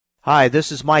Hi,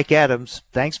 this is Mike Adams.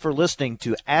 Thanks for listening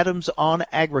to Adams on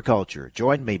Agriculture.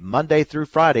 Join me Monday through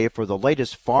Friday for the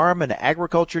latest farm and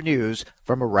agriculture news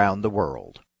from around the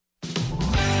world.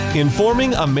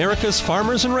 Informing America's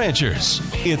farmers and ranchers,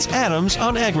 it's Adams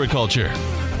on Agriculture.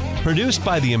 Produced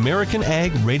by the American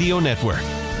Ag Radio Network.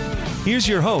 Here's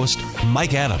your host,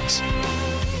 Mike Adams.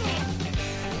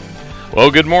 Well,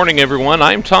 good morning, everyone.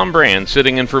 I'm Tom Brand,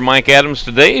 sitting in for Mike Adams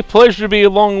today. Pleasure to be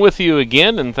along with you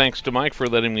again, and thanks to Mike for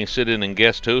letting me sit in and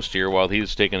guest host here while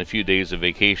he's taking a few days of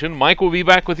vacation. Mike will be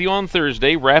back with you on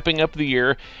Thursday, wrapping up the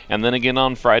year, and then again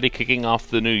on Friday, kicking off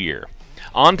the new year.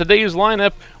 On today's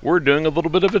lineup, we're doing a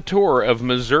little bit of a tour of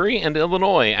Missouri and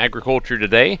Illinois agriculture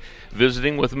today,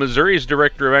 visiting with Missouri's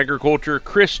Director of Agriculture,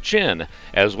 Chris Chinn,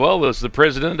 as well as the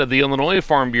President of the Illinois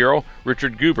Farm Bureau,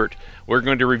 Richard Guebert. We're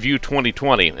going to review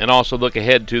 2020 and also look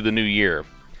ahead to the new year.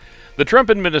 The Trump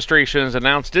administration has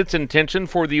announced its intention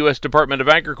for the U.S. Department of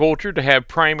Agriculture to have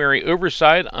primary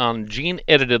oversight on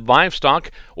gene-edited livestock.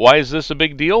 Why is this a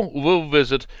big deal? We'll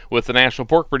visit with the National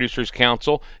Pork Producers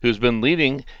Council, who's been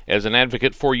leading as an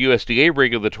advocate for USDA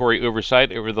regulatory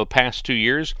oversight over the past 2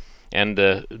 years, and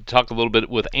talk a little bit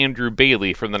with Andrew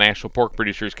Bailey from the National Pork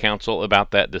Producers Council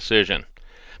about that decision.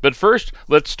 But first,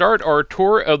 let's start our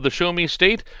tour of the Show Me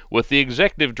State with the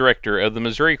Executive Director of the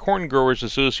Missouri Corn Growers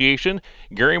Association,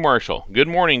 Gary Marshall. Good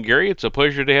morning, Gary. It's a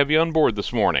pleasure to have you on board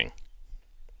this morning.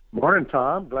 Morning,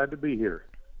 Tom. Glad to be here.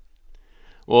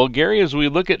 Well, Gary, as we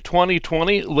look at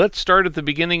 2020, let's start at the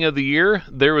beginning of the year.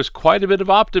 There was quite a bit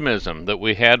of optimism that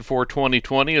we had for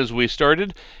 2020 as we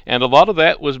started, and a lot of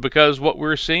that was because what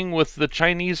we're seeing with the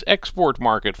Chinese export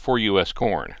market for U.S.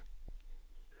 corn.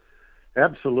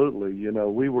 Absolutely. You know,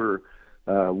 we were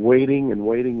waiting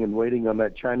on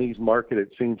that Chinese market.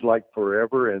 It seems like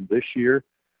forever. And this year,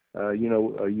 a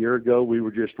year ago, we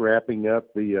were just wrapping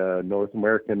up the North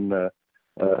American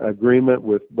agreement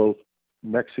with both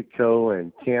Mexico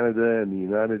and Canada and the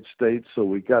United States. So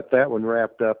we got that one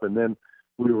wrapped up. And then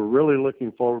we were really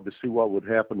looking forward to see what would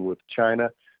happen with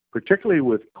China, particularly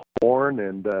with corn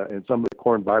and some of the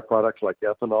corn byproducts like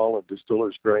ethanol and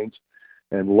distillers grains.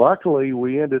 And luckily,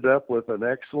 we ended up with an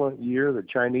excellent year. The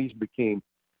Chinese became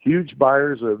huge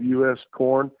buyers of U.S.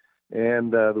 corn,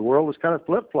 and the world is kind of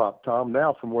flip-flopped, Tom,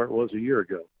 now from where it was a year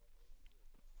ago.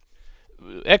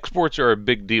 Exports are a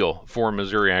big deal for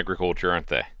Missouri agriculture, aren't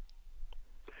they?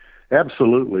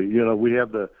 Absolutely. You know, we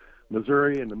have the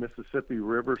Missouri and the Mississippi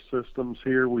River systems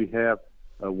here. We have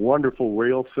a wonderful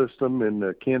rail system in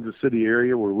the Kansas City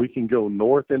area where we can go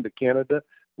north into Canada.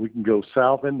 We can go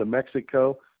south into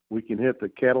Mexico. We can hit the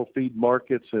cattle feed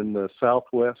markets in the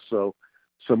Southwest, so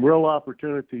some real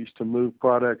opportunities to move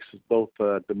products both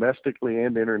domestically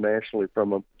and internationally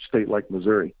from a state like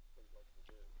Missouri.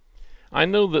 I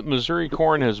know that Missouri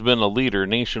corn has been a leader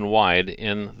nationwide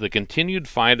in the continued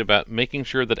fight about making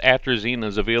sure that atrazine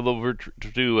is available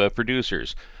to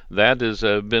producers. That has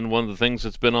been one of the things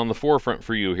that's been on the forefront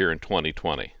for you here in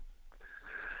 2020.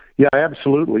 Yeah,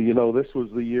 absolutely. You know, this was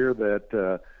the year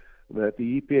that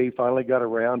the EPA finally got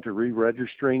around to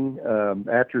re-registering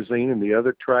atrazine and the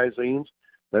other triazines.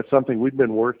 That's something we've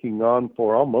been working on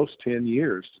for almost 10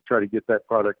 years to try to get that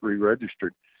product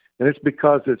re-registered. And it's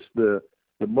because it's the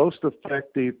most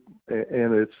effective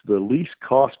and it's the least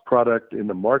cost product in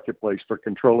the marketplace for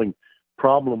controlling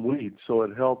problem weeds. So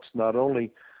it helps not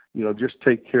only, just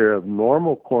take care of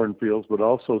normal cornfields, but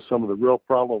also some of the real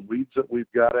problem weeds that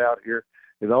we've got out here.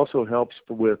 It also helps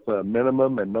with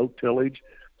minimum and no tillage.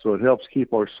 So it helps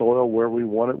keep our soil where we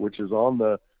want it, which is on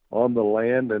the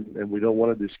land, and we don't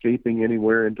want it escaping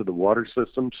anywhere into the water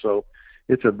system. So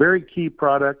it's a very key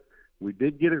product. We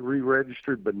did get it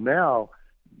re-registered, but now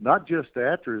not just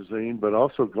atrazine, but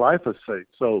also glyphosate.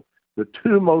 So the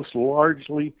two most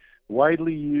widely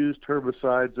used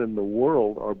herbicides in the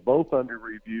world are both under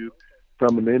review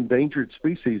from an Endangered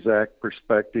Species Act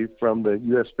perspective from the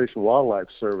U.S. Fish and Wildlife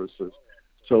Services.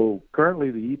 So currently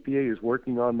the EPA is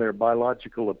working on their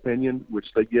biological opinion,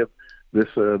 which they give this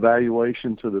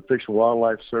evaluation to the Fish and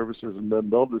Wildlife Services, and then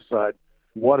they'll decide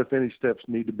what, if any, steps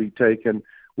need to be taken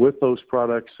with those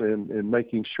products and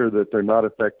making sure that they're not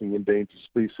affecting endangered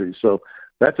species. So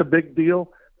that's a big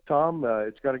deal, Tom.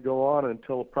 It's got to go on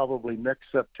until probably next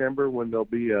September when there'll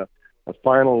be a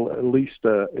final, at least,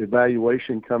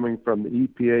 evaluation coming from the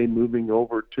EPA moving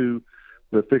over to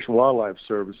the Fish and Wildlife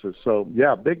Services. So,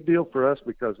 yeah, big deal for us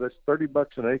because that's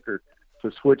 $30 an acre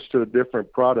to switch to a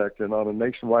different product. And on a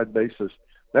nationwide basis,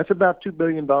 that's about $2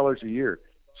 billion a year.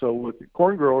 So with the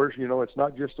corn growers, it's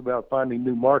not just about finding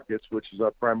new markets, which is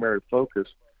our primary focus,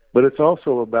 but it's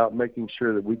also about making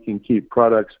sure that we can keep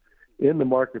products in the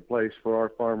marketplace for our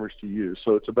farmers to use.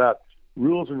 So it's about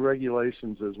rules and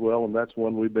regulations as well, and that's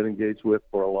one we've been engaged with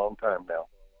for a long time now.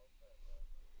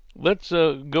 Let's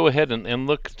go ahead and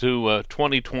look to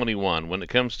 2021. When it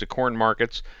comes to corn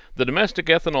markets, the domestic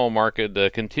ethanol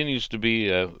market continues to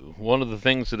be one of the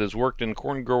things that has worked in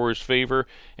corn growers' favor.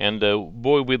 And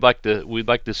boy, we'd like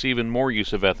to see even more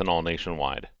use of ethanol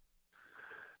nationwide.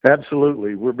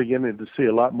 Absolutely, we're beginning to see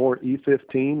a lot more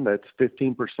E15. That's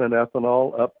 15%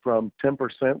 ethanol, up from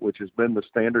 10%, which has been the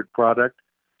standard product.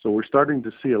 So we're starting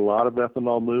to see a lot of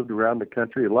ethanol moved around the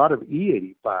country. A lot of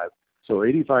E85. So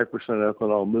 85%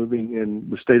 ethanol moving in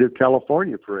the state of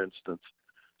California, for instance.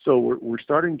 So we're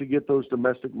starting to get those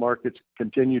domestic markets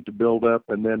continue to build up.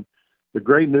 And then the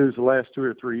great news the last 2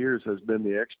 or 3 years has been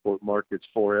the export markets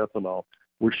for ethanol.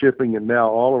 We're shipping it now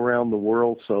all around the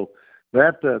world. So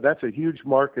that's a huge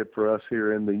market for us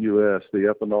here in the U.S.,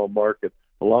 the ethanol market,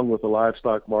 along with the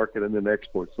livestock market and then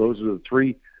exports. Those are the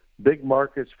three big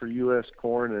markets for U.S.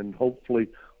 corn, and hopefully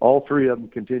all three of them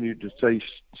continue to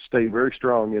stay very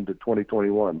strong into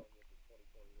 2021.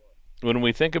 When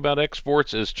we think about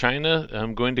exports, is China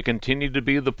going to continue to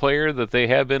be the player that they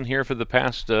have been here for the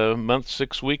past month,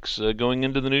 6 weeks going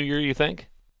into the new year, you think?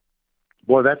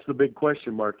 Boy, that's the big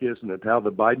question mark, isn't it? How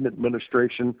the Biden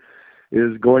administration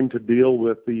is going to deal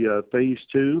with the phase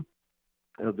 2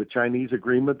 of the Chinese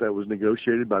agreement that was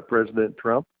negotiated by President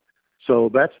Trump. So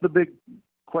that's the big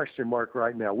question mark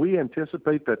right now. We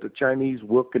anticipate that the Chinese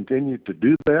will continue to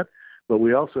do that, but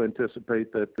we also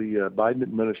anticipate that the Biden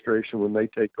administration, when they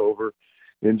take over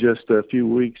in just a few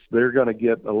weeks, they're going to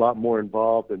get a lot more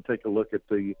involved and take a look at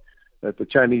the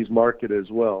Chinese market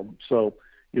as well. So,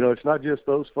 it's not just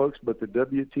those folks, but the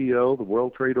WTO, the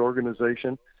World Trade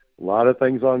Organization, a lot of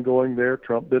things ongoing there.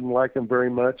 Trump didn't like them very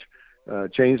much,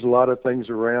 changed a lot of things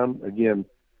around. Again,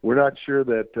 we're not sure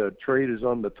that trade is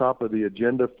on the top of the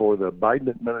agenda for the Biden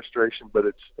administration, but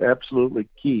it's absolutely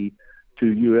key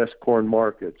to U.S. corn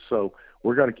markets. So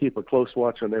we're going to keep a close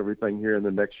watch on everything here in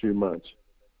the next few months.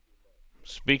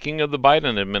 Speaking of the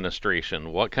Biden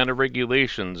administration, what kind of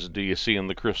regulations do you see in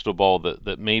the crystal ball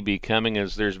that may be coming?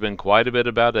 As there's been quite a bit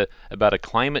about a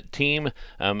climate team,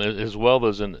 as well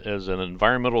as an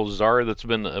environmental czar that's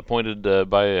been appointed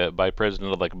by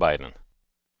President-elect Biden.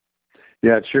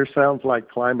 Yeah, it sure sounds like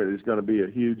climate is going to be a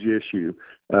huge issue.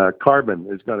 Carbon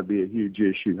is going to be a huge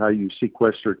issue. How you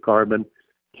sequester carbon.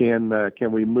 Can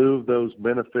we move those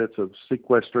benefits of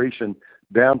sequestration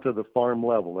down to the farm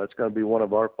level? That's going to be one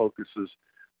of our focuses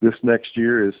this next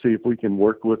year, is see if we can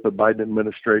work with the Biden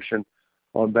administration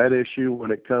on that issue.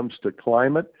 When it comes to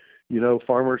climate,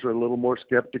 farmers are a little more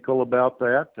skeptical about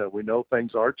that. We know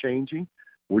things are changing.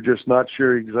 We're just not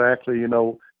sure exactly,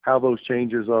 how those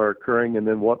changes are occurring and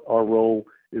then what our role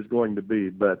is going to be.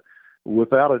 But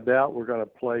without a doubt, we're going to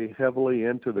play heavily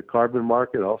into the carbon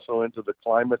market, also into the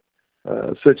climate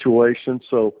situation.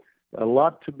 So a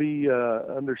lot to be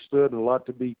understood and a lot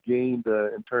to be gained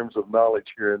in terms of knowledge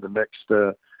here in the next,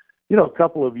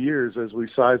 couple of years as we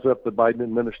size up the Biden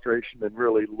administration and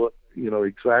really look,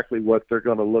 exactly what they're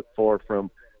going to look for from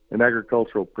an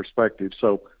agricultural perspective.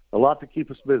 So a lot to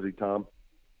keep us busy, Tom.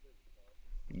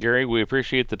 Gary, we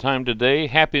appreciate the time today.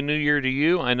 Happy New Year to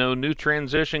you. I know new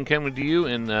transition coming to you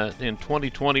in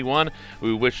 2021.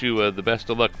 We wish you the best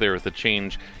of luck there with the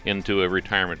change into a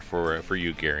retirement for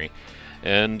you, Gary.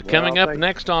 And coming up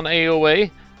next on AOA,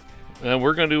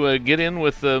 we're going to get in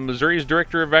with Missouri's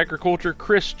Director of Agriculture,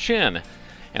 Chris Chinn.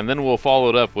 And then we'll follow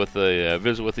it up with a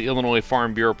visit with the Illinois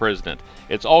Farm Bureau President.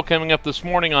 It's all coming up this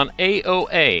morning on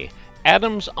AOA,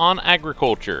 Adams on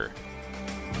Agriculture.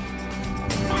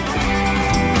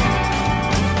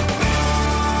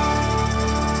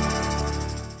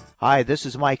 Hi, this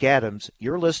is Mike Adams.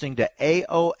 You're listening to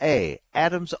AOA,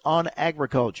 Adams on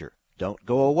Agriculture. Don't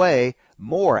go away.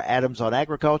 More Adams on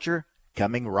Agriculture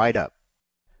coming right up.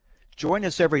 Join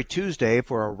us every Tuesday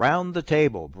for Around the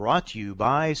Table, brought to you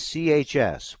by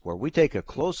CHS, where we take a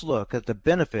close look at the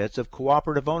benefits of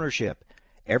cooperative ownership.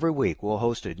 Every week we'll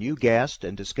host a new guest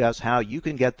and discuss how you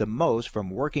can get the most from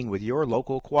working with your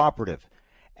local cooperative.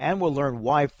 And we'll learn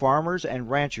why farmers and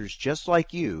ranchers just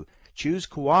like you choose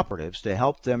cooperatives to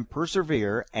help them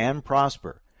persevere and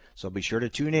prosper. So be sure to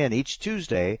tune in each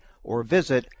Tuesday or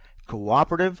visit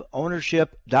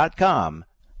cooperativeownership.com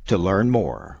to learn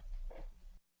more.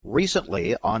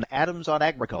 Recently on Adams on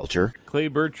Agriculture, Clay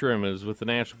Bertram is with the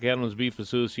National Cattlemen's Beef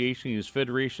Association. He's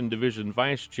Federation Division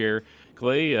Vice Chair.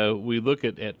 Clay, we look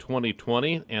at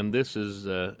 2020, and this is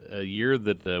a year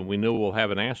that we know will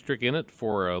have an asterisk in it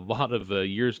for a lot of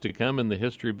years to come in the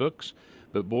history books.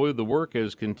 But boy, the work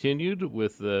has continued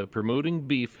with promoting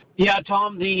beef. Yeah,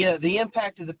 Tom, the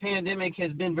impact of the pandemic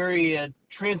has been very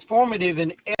transformative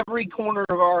in every corner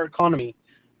of our economy.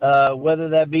 whether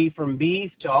that be from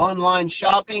beef to online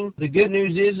shopping. The good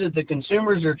news is that the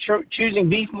consumers are choosing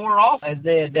beef more often as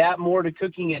they adapt more to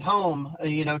cooking at home.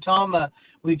 Tom,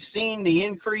 we've seen the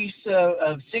increase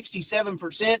of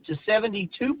 67% to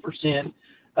 72%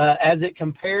 as it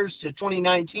compares to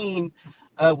 2019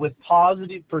 with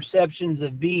positive perceptions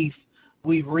of beef.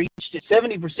 We've reached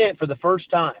 70% for the first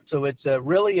time. So it's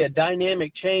really a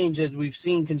dynamic change as we've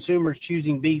seen consumers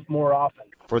choosing beef more often.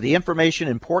 For the information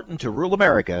important to rural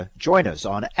America, join us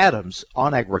on Adams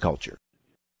on Agriculture.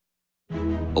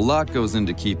 A lot goes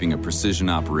into keeping a precision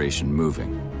operation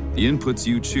moving. The inputs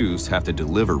you choose have to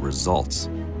deliver results.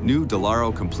 New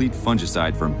Delaro Complete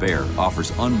Fungicide from Bayer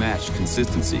offers unmatched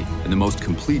consistency and the most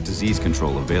complete disease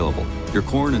control available. Your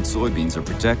corn and soybeans are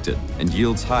protected and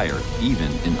yields higher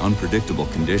even in unpredictable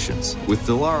conditions. With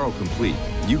Delaro Complete,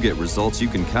 you get results you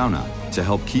can count on to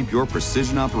help keep your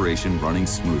precision operation running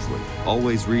smoothly.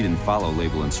 Always read and follow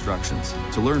label instructions.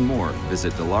 To learn more,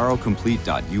 visit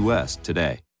delarocomplete.us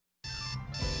today.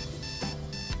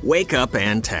 Wake up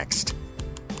and text.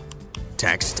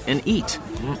 Text and eat.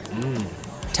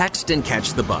 Text and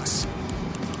catch the bus.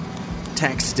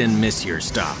 Text and miss your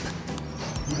stop.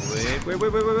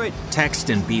 Wait. Text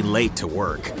and be late to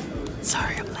work.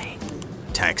 Sorry, I'm late.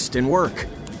 Text and work.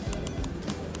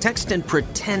 Text and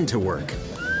pretend to work.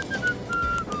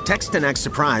 Text and act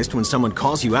surprised when someone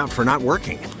calls you out for not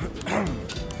working.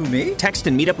 Who, me? Text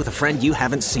and meet up with a friend you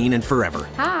haven't seen in forever.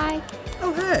 Hi.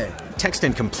 Oh, hey. Text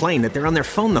and complain that they're on their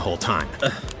phone the whole time.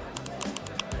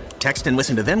 Text and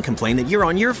listen to them complain that you're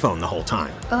on your phone the whole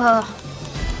time.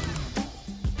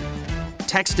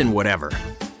 Text and whatever.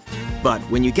 But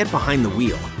when you get behind the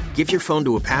wheel, give your phone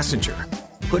to a passenger.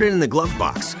 Put it in the glove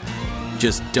box.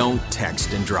 Just don't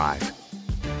text and drive.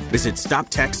 Visit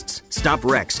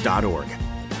StopTextsStopWrecks.org.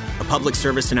 A public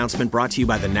service announcement brought to you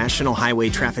by the National Highway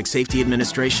Traffic Safety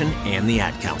Administration and the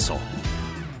Ad Council.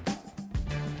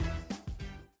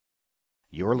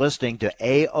 You're listening to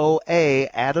AOA,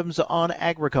 Adams on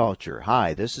Agriculture.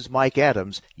 Hi, this is Mike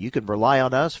Adams. You can rely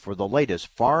on us for the latest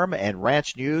farm and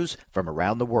ranch news from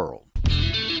around the world.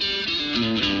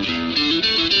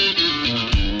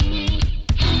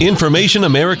 Information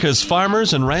America's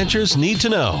farmers and ranchers need to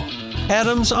know.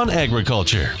 Adams on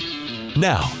Agriculture.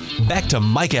 Now, back to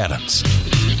Mike Adams.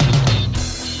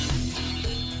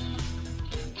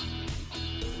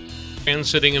 And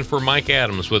sitting in for Mike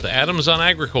Adams with Adams on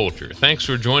Agriculture. Thanks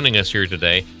for joining us here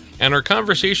today. And our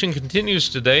conversation continues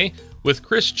today with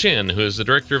Chris Chinn, who is the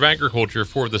Director of Agriculture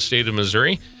for the state of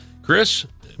Missouri. Chris,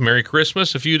 Merry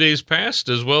Christmas a few days past,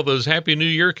 as well as Happy New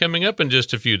Year coming up in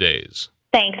just a few days.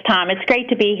 Thanks, Tom. It's great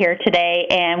to be here today,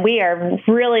 and we are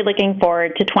really looking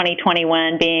forward to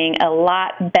 2021 being a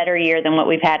lot better year than what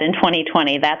we've had in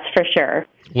 2020, that's for sure.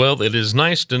 Well, it is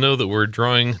nice to know that we're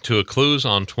drawing to a close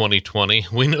on 2020.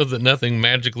 We know that nothing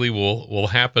magically will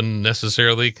happen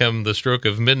necessarily come the stroke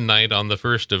of midnight on the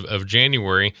 1st of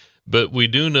January, but we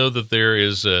do know that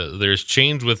there's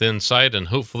change within sight, and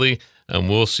hopefully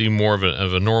we'll see more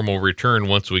of a normal return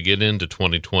once we get into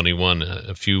 2021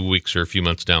 a few weeks or a few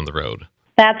months down the road.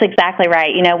 That's exactly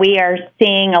right. We are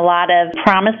seeing a lot of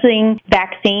promising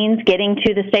vaccines getting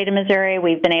to the state of Missouri.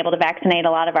 We've been able to vaccinate a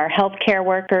lot of our healthcare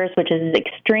workers, which is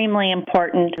extremely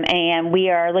important, and we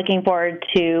are looking forward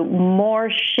to more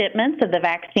shipments of the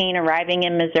vaccine arriving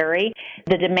in Missouri.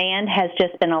 The demand has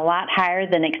just been a lot higher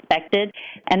than expected,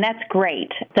 and that's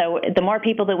great. So the more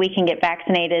people that we can get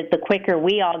vaccinated, the quicker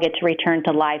we all get to return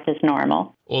to life as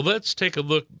normal. Well, let's take a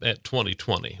look at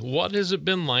 2020. What has it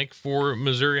been like for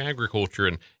Missouri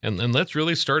agriculture? And let's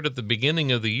really start at the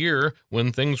beginning of the year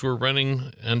when things were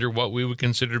running under what we would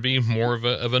consider to be more of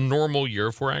a normal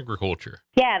year for agriculture.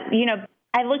 Yeah,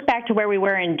 I look back to where we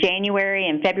were in January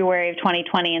and February of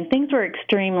 2020, and things were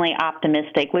extremely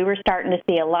optimistic. We were starting to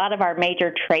see a lot of our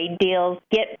major trade deals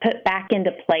get put back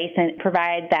into place and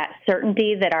provide that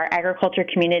certainty that our agriculture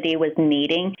community was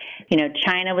needing.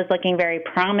 China was looking very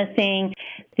promising.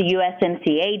 The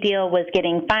USMCA deal was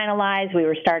getting finalized. We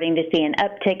were starting to see an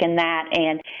uptick in that,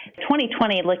 and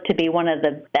 2020 looked to be one of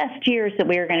the best years that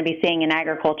we were going to be seeing in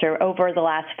agriculture over the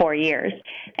last 4 years.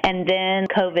 And then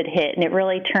COVID hit, and it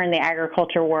really turned the agriculture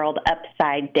world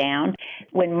upside down.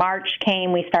 When March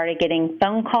came, we started getting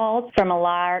phone calls from a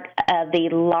lot of the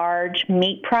large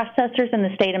meat processors in the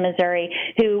state of Missouri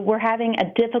who were having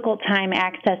a difficult time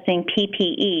accessing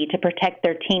PPE to protect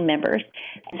their team members.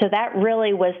 So that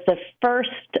really was the first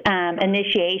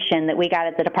initiation that we got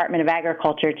at the Department of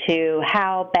Agriculture to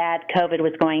how bad COVID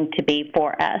was going to be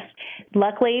for us.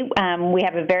 Luckily, we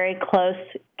have a very close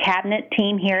cabinet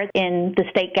team here in the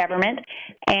state government,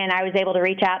 and I was able to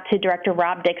reach out to Director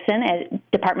Rob Dixon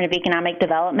at Department of Economic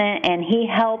Development, and he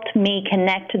helped me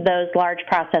connect those large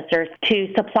processors to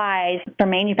supplies from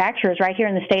manufacturers right here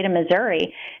in the state of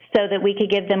Missouri so that we could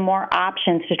give them more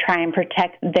options to try and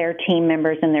protect their team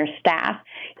members and their staff.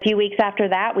 A few weeks after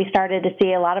that, we started to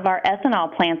see a lot of our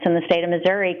ethanol plants in the state of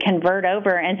Missouri convert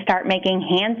over and start making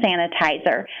hand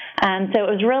sanitizer. So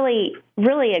it was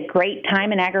really a great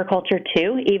time in agriculture,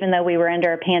 too, even though we were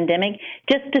under a pandemic,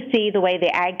 just to see the way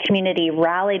the ag community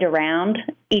rallied around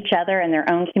each other and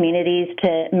their own communities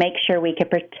to make sure we could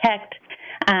protect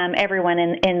everyone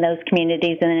in those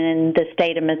communities and in the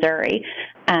state of Missouri.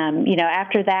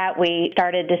 After that, we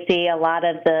started to see a lot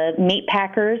of the meat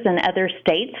packers in other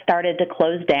states started to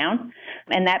close down,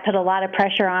 and that put a lot of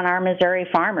pressure on our Missouri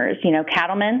farmers.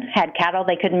 Cattlemen had cattle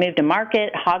they couldn't move to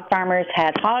market. Hog farmers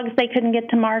had hogs they couldn't get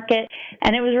to market,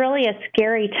 and it was really a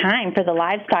scary time for the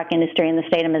livestock industry in the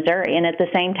state of Missouri. And at the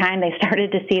same time, they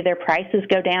started to see their prices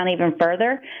go down even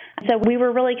further. So we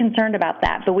were really concerned about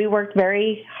that. But we worked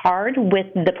very hard with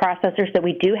the processors that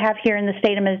we do have here in the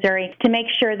state of Missouri to make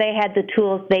sure they had the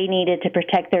tools they needed to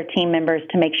protect their team members,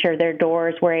 to make sure their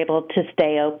doors were able to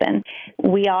stay open.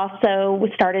 We also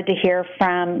started to hear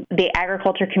from the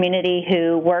agriculture community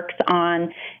who works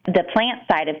on the plant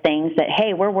side of things that,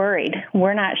 hey, we're worried.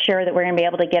 We're not sure that we're going to be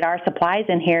able to get our supplies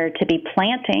in here to be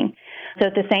planting. So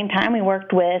at the same time, we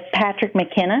worked with Patrick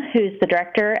McKenna, who's the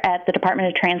director at the Department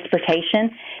of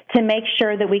Transportation, to make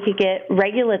sure that we could get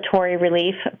regulatory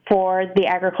relief for the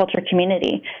agriculture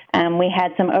community. We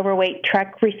had some overweight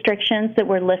truck restrictions that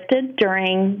were lifted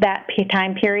during that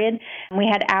time period. We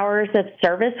had hours of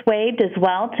service waived as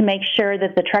well to make sure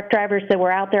that the truck drivers that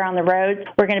were out there on the roads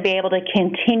were going to be able to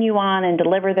continue on and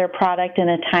deliver their product in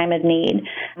a time of need.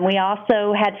 We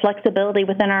also had flexibility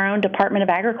within our own Department of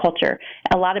Agriculture.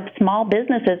 A lot of small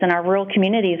businesses in our rural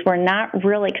communities were not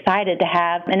really excited to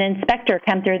have an inspector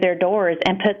come through their doors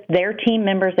and put their team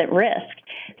members at risk.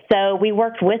 So we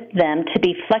worked with them to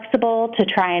be flexible, to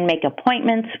try and make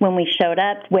appointments when we showed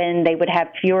up, when they would have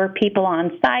fewer people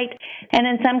on site. And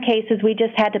in some cases, we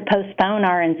just had to postpone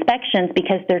our inspections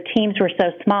because their teams were so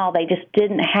small, they just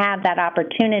didn't have that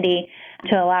opportunity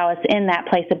to allow us in that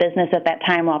place of business at that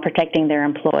time while protecting their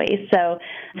employees. So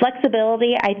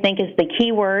flexibility, I think, is the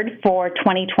key word for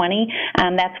 2020.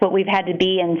 That's what we've had to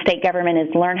be in state government,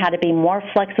 is learn how to be more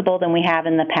flexible than we have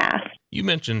in the past. You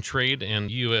mentioned trade and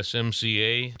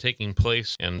USMCA taking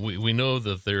place, and we know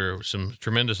that there are some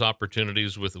tremendous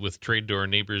opportunities with trade to our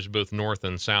neighbors, both north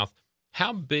and south.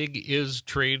 How big is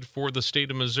trade for the state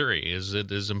of Missouri? Is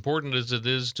it as important as it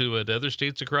is to other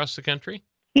states across the country?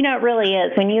 It really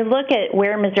is. When you look at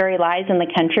where Missouri lies in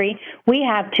the country, we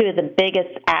have two of the biggest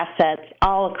assets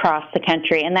all across the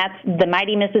country, and that's the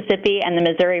mighty Mississippi and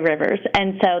the Missouri rivers.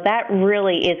 And so that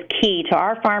really is key to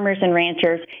our farmers and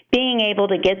ranchers being able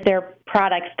to get their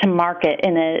products to market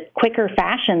in a quicker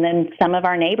fashion than some of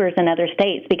our neighbors in other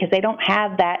states, because they don't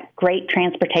have that great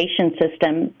transportation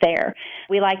system there.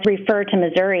 We like to refer to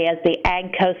Missouri as the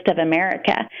ag coast of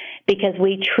America, because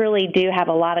we truly do have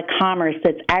a lot of commerce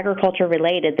that's agriculture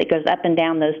related that goes up and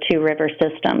down those two river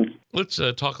systems. Let's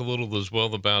talk a little as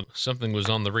well about something that was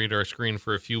on the radar screen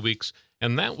for a few weeks,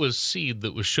 and that was seed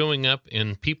that was showing up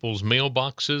in people's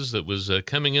mailboxes that was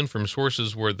coming in from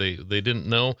sources where they didn't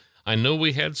know. I know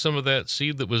we had some of that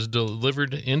seed that was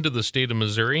delivered into the state of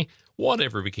Missouri.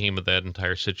 Whatever became of that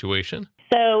entire situation?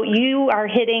 So you are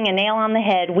hitting a nail on the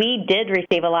head. We did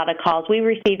receive a lot of calls. We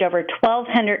received over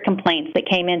 1,200 complaints that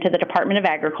came into the Department of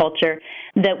Agriculture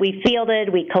that we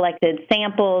fielded. We collected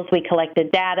samples. We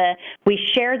collected data. We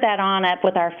shared that on up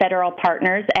with our federal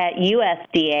partners at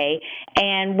USDA.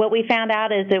 And what we found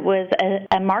out is it was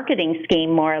a marketing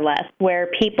scheme, more or less, where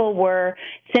people were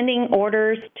sending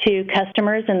orders to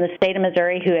customers in the state of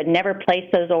Missouri who had never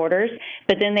placed those orders,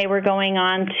 but then they were going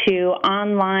on to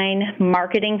online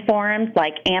marketing forums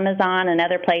like Amazon and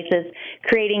other places,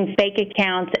 creating fake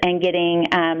accounts and getting,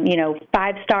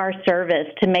 5-star service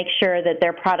to make sure that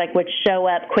their product would show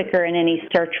up quicker in any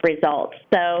search results.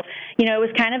 So, it was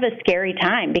kind of a scary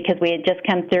time because we had just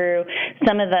come through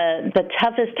some of the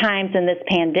toughest times in this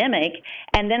pandemic,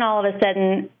 and then all of a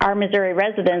sudden our Missouri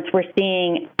residents were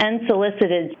seeing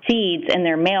unsolicited seeds in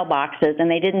their mailboxes, and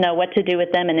they didn't know what to do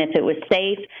with them and if it was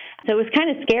safe. So it was kind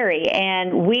of scary,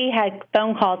 and we had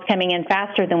phone calls coming in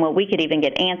faster than what we could even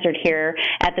get answered here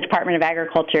at the Department of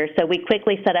Agriculture. So we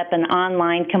quickly set up an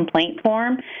online complaint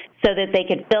form so that they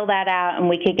could fill that out and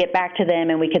we could get back to them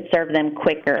and we could serve them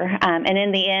quicker. And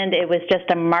in the end, it was just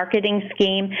a marketing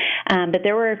scheme. But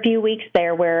there were a few weeks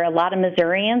there where a lot of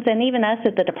Missourians and even us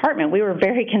at the department, we were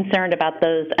very concerned about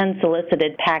those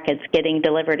unsolicited packets getting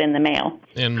delivered in the mail.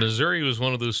 And Missouri was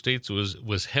one of those states that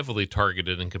was heavily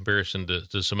targeted in comparison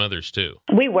to some others, too.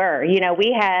 We were.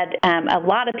 We had a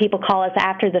lot of people call us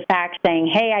after the fact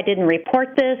saying, hey, I didn't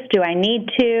report this. Do I need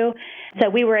to? So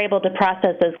we were able to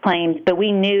process those claims, but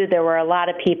we knew there were a lot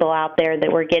of people out there that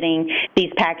were getting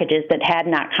these packages that had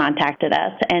not contacted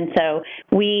us. And so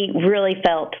we really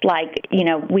felt like,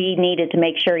 we needed to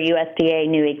make sure USDA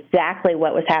knew exactly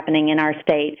what was happening in our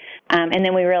state. And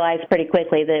then we realized pretty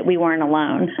quickly that we weren't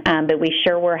alone, but we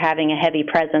sure were having a heavy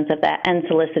presence of that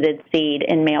unsolicited seed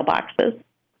in mailboxes.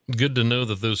 Good to know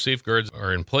that those safeguards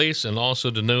are in place, and also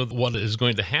to know what is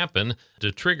going to happen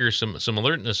to trigger some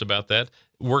alertness about that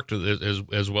worked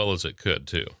as well as it could,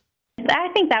 too. I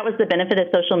think that was the benefit of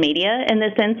social media in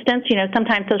this instance.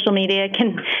 Sometimes social media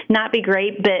can not be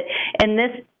great, but in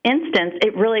this instance,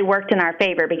 it really worked in our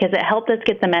favor because it helped us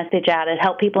get the message out. It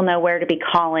helped people know where to be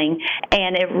calling,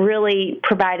 and it really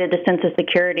provided a sense of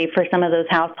security for some of those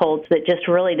households that just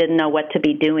really didn't know what to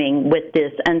be doing with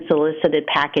this unsolicited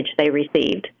package they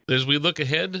received. As we look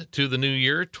ahead to the new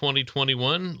year,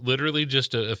 2021, literally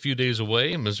just a few days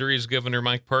away, Missouri's Governor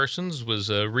Mike Parsons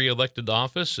was reelected to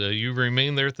office. You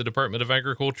remain there at the Department of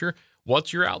Agriculture.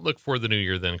 What's your outlook for the new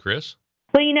year then, Chris?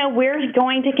 Well, we're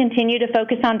going to continue to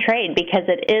focus on trade because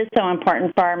it is so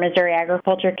important for our Missouri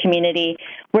agriculture community.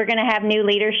 We're going to have new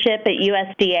leadership at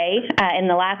USDA. In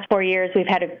the last 4 years, we've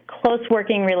had a close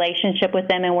working relationship with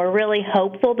them, and we're really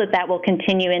hopeful that will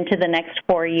continue into the next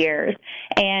 4 years.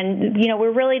 And,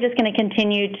 we're really just going to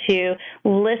continue to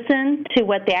listen to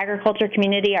what the agriculture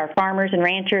community, our farmers and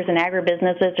ranchers and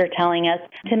agribusinesses are telling us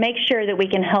to make sure that we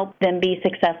can help them be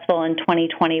successful in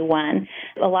 2021.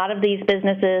 A lot of these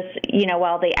businesses,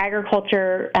 while the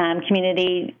agriculture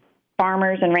community,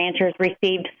 farmers and ranchers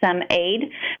received some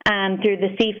aid through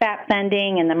the CFAP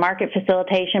funding and the market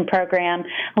facilitation program,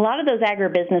 a lot of those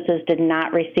agribusinesses did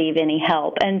not receive any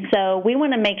help. And so we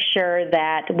want to make sure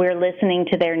that we're listening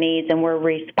to their needs and we're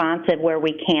responsive where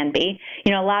we can be.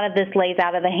 A lot of this lays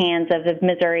out of the hands of the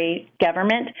Missouri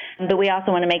government, but we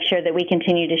also want to make sure that we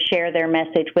continue to share their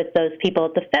message with those people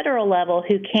at the federal level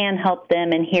who can help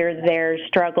them and hear their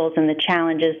struggles and the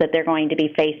challenges that they're going to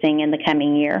be facing in the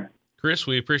coming year. Chris,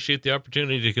 we appreciate the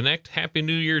opportunity to connect. Happy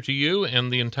New Year to you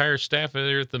and the entire staff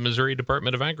there at the Missouri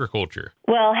Department of Agriculture.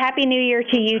 Well, Happy New Year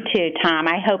to you too, Tom.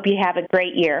 I hope you have a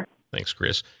great year. Thanks,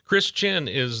 Chris. Chris Chinn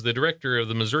is the director of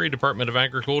the Missouri Department of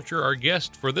Agriculture, our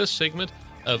guest for this segment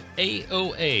of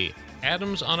AOA,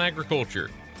 Adams on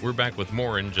Agriculture. We're back with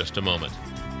more in just a moment.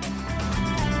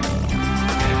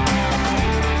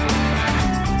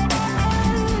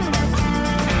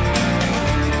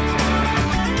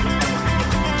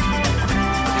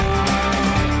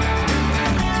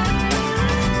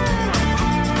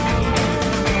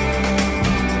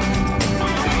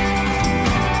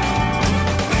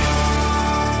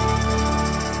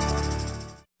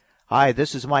 Hi,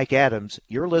 this is Mike Adams.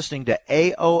 You're listening to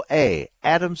AOA,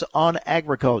 Adams on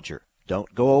Agriculture.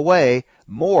 Don't go away.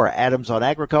 More Adams on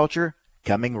Agriculture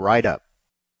coming right up.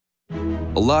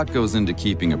 A lot goes into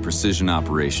keeping a precision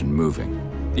operation moving.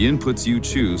 The inputs you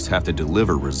choose have to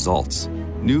deliver results.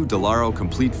 New Delaro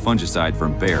Complete Fungicide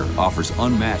from Bayer offers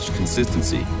unmatched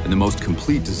consistency and the most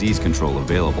complete disease control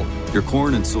available. Your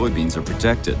corn and soybeans are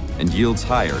protected and yields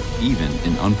higher even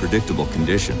in unpredictable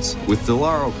conditions. With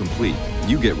Delaro Complete,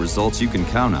 you get results you can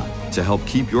count on to help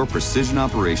keep your precision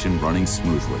operation running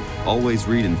smoothly. Always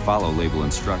read and follow label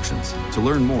instructions. To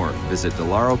learn more, visit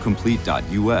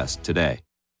delarocomplete.us today.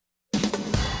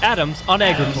 Adams on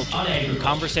Agriculture.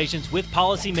 Conversations with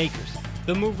policymakers,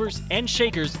 the movers and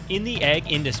shakers in the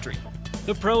ag industry,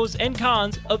 the pros and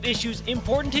cons of issues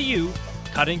important to you,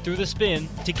 cutting through the spin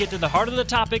to get to the heart of the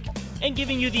topic and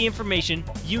giving you the information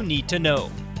you need to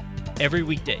know. Every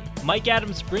weekday, Mike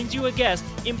Adams brings you a guest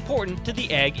important to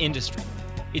the ag industry.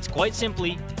 It's quite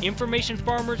simply information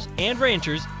farmers and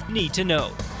ranchers need to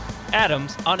know.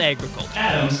 Adams on Agriculture.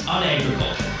 Adams on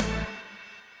Agriculture.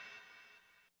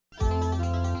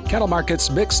 Cattle markets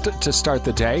mixed to start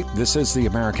the day. This is the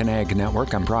American Ag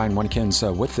Network. I'm Brian Winkins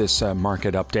with this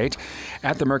market update.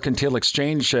 At the Mercantile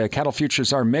Exchange, cattle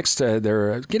futures are mixed.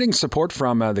 They're getting support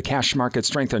from the cash market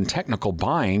strength and technical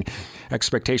buying.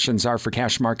 Expectations are for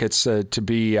cash markets to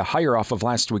be higher off of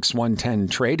last week's 110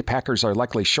 trade. Packers are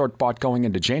likely short bought going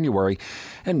into January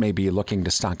and may be looking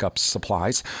to stock up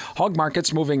supplies. Hog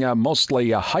markets moving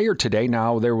mostly higher today.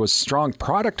 Now, there was strong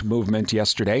product movement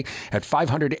yesterday at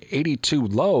 582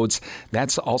 loads.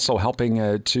 That's also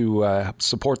helping to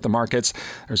support the markets.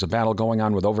 There's a battle going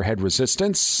on with overhead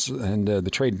resistance, and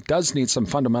the trade does need some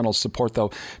fundamental support,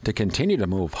 though, to continue to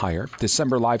move higher.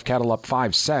 December live cattle up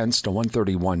 5 cents to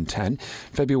 131.10.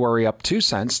 February up 2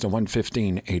 cents to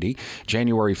 115.80.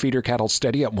 January feeder cattle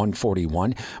steady at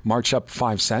 141. March up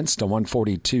 5 cents to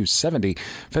 142.70.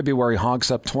 February hogs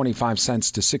up 25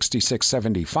 cents to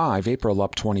 66.75. April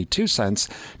up 22 cents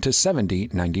to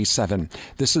 70.97.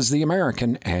 This is the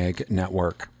American Ag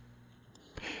Network.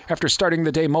 After starting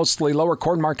the day mostly lower,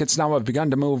 corn markets now have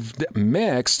begun to move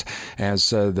mixed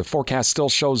as the forecast still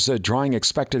shows drying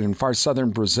expected in far southern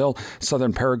Brazil,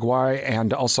 southern Paraguay,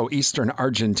 and also eastern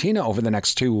Argentina over the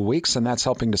next 2 weeks, and that's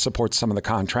helping to support some of the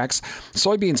contracts.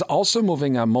 Soybeans also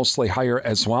moving mostly higher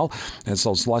as well, as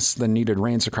those less than needed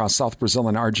rains across South Brazil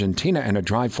and Argentina and a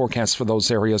dry forecast for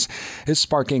those areas is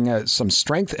sparking some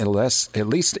strength, at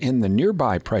least in the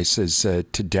nearby prices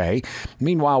today.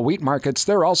 Meanwhile, wheat markets,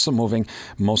 they're also moving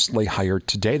mostly higher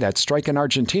today. That strike in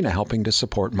Argentina helping to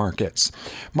support markets.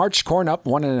 March corn up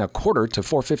 1 1/4 to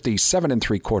 457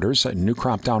 3/4. New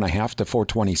crop down 1/2 to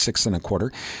 426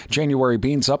 1/4. January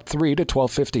beans up 3 to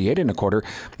 1258 1/4.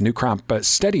 New crop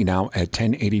steady now at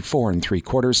 1084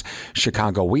 3/4.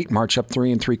 Chicago wheat March up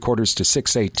 3 3/4 to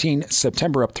 618.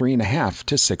 September up 3 1/2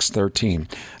 to 613.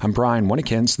 I'm Brian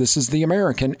Winnekins. This is the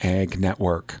American Ag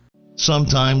Network.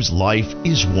 Sometimes life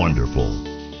is wonderful,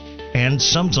 and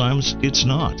sometimes it's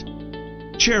not.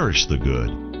 Cherish the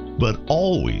good, but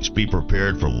always be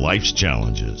prepared for life's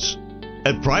challenges.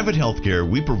 At Private Healthcare,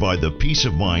 we provide the peace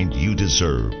of mind you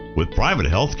deserve. With Private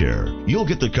Healthcare, you'll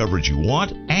get the coverage you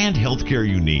want and healthcare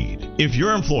you need. If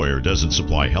your employer doesn't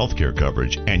supply healthcare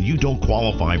coverage and you don't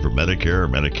qualify for Medicare or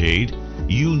Medicaid,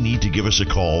 you need to give us a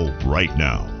call right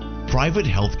now. Private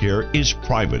Healthcare is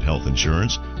private health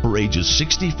insurance for ages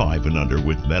 65 and under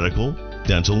with medical,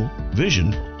 dental,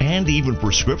 vision, and even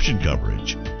prescription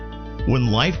coverage.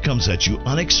 When life comes at you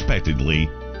unexpectedly,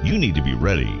 you need to be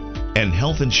ready, and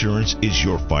health insurance is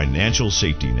your financial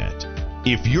safety net.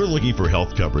 If you're looking for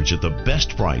health coverage at the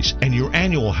best price and your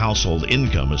annual household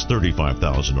income is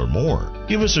 $35,000 or more,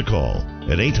 give us a call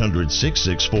at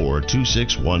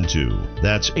 800-664-2612.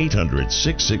 That's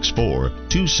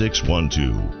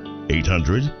 800-664-2612.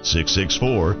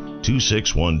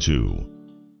 800-664-2612.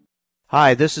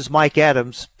 Hi, this is Mike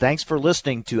Adams. Thanks for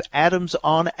listening to Adams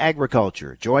on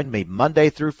Agriculture. Join me Monday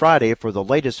through Friday for the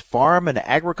latest farm and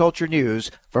agriculture news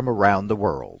from around the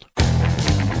world.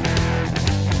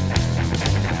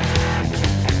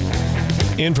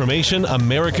 Information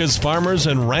America's farmers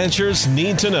and ranchers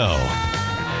need to know.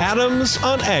 Adams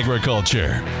on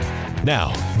Agriculture.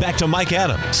 Now, back to Mike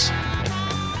Adams.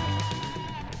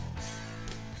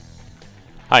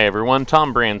 Hi everyone,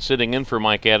 Tom Brand sitting in for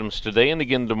Mike Adams today and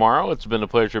again tomorrow. It's been a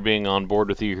pleasure being on board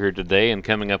with you here today, and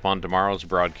coming up on tomorrow's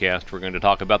broadcast we're going to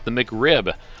talk about the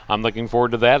McRib. I'm looking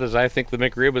forward to that, as I think the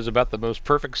McRib is about the most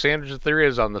perfect sandwich that there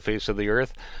is on the face of the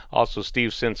earth. Also, Steve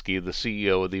Sinski, the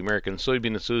CEO of the American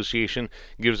Soybean Association,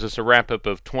 gives us a wrap-up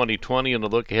of 2020 and a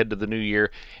look ahead to the new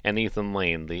year, and Ethan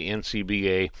Lane, the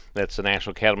NCBA, that's the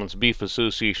National Cattlemen's Beef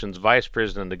Association's Vice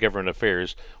President of Government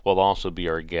Affairs, will also be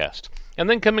our guest. And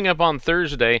then coming up on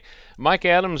Thursday, Mike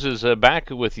Adams is back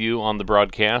with you on the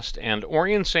broadcast, and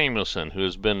Orion Samuelson, who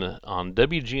has been on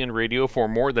WGN Radio for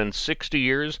more than 60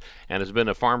 years and has been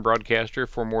a farm broadcaster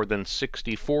for more than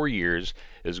 64 years,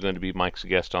 is going to be Mike's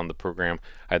guest on the program.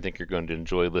 I think you're going to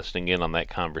enjoy listening in on that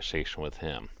conversation with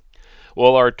him.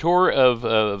 Well, our tour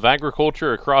of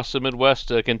agriculture across the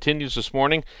Midwest continues this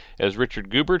morning as Richard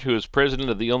Guebert, who is president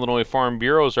of the Illinois Farm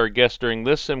Bureau, is our guest during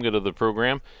this segment of the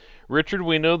program. Richard,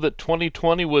 we know that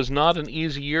 2020 was not an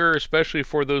easy year, especially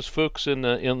for those folks in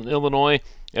Illinois,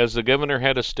 as the governor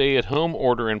had a stay-at-home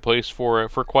order in place for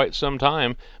quite some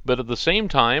time. But at the same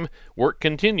time, work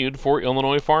continued for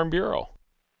Illinois Farm Bureau.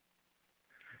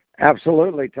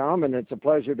 Absolutely, Tom, and it's a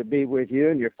pleasure to be with you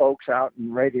and your folks out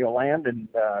in Radio Land, and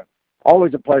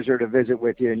always a pleasure to visit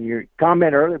with you. And your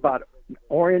comment earlier about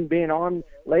Orion being on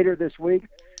later this week,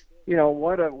 you know,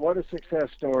 what a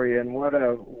success story, and what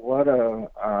a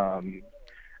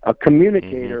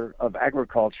communicator of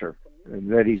agriculture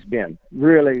that he's been.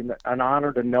 Really an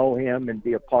honor to know him and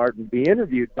be a part and be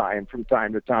interviewed by him from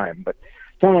time to time. But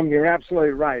Tom, you're absolutely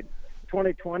right.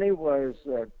 2020 was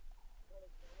a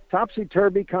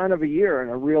topsy-turvy kind of a year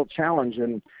and a real challenge.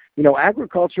 And, you know,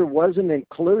 agriculture wasn't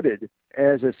included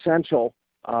as essential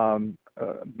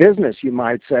business, you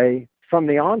might say, from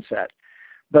the onset.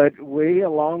 But we,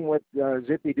 along with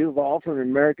Zippy Duval from the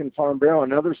American Farm Bureau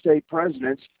and other state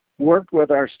presidents, worked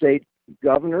with our state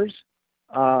governors,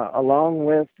 along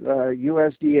with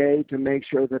USDA, to make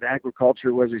sure that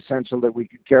agriculture was essential, that we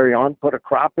could carry on, put a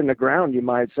crop in the ground, you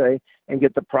might say, and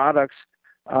get the products,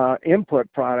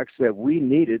 input products that we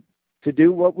needed to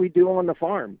do what we do on the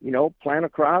farm, plant a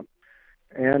crop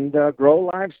and grow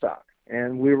livestock.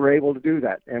 And we were able to do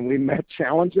that. And we met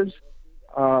challenges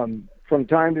from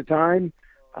time to time.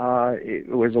 It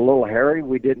was a little hairy.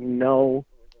 We didn't know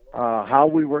how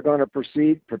we were going to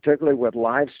proceed, particularly with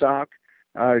livestock,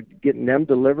 getting them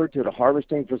delivered to the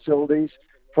harvesting facilities.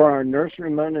 For our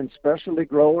nurserymen and specialty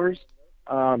growers,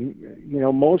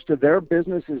 most of their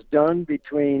business is done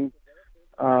between,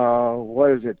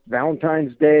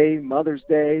 Valentine's Day, Mother's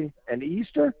Day, and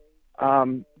Easter.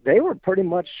 They were pretty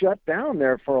much shut down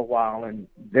there for a while, and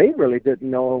they really didn't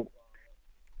know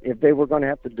if they were going to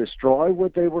have to destroy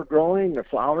what they were growing, the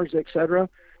flowers, etc.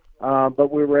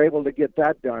 But we were able to get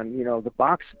that done.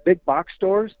 The big box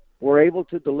stores were able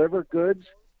to deliver goods,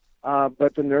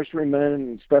 but the nurserymen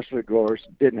and specialty growers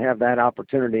didn't have that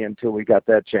opportunity until we got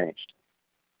that changed.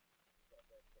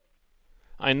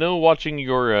 I know, watching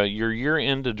your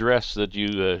year-end address that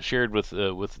you shared with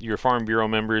your Farm Bureau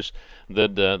members,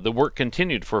 that the work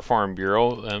continued for Farm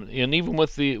Bureau, and even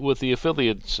with the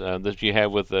affiliates that you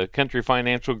have with Country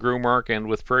Financial, Growmark, and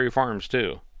with Prairie Farms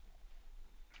too.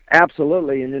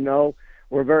 Absolutely, and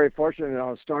we're very fortunate.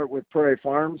 I'll start with Prairie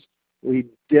Farms. We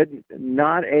did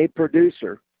not a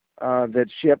producer that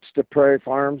ships to Prairie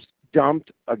Farms dumped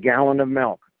a gallon of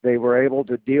milk. They were able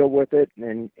to deal with it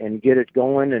and get it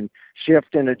going and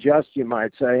shift and adjust, you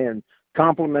might say. And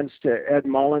compliments to Ed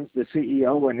Mullins, the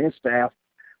CEO, and his staff.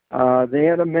 They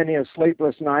had many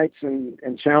sleepless nights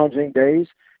and challenging days.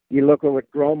 You look at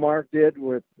what Growmark did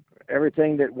with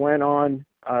everything that went on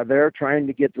there, trying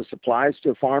to get the supplies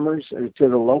to farmers, to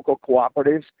the local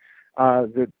cooperatives,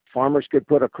 that farmers could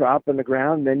put a crop in the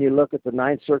ground. Then you look at the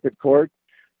Ninth Circuit Court,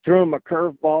 threw them a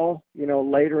curveball,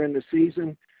 later in the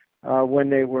season, when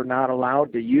they were not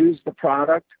allowed to use the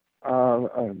product,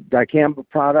 dicamba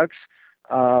products.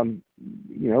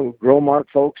 Growmark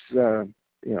folks,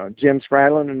 Jim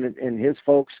Spradlin and his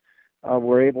folks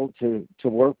were able to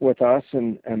work with us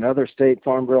and other state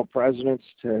Farm Bureau presidents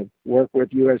to work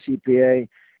with US EPA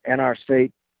and our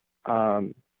state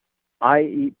IEPA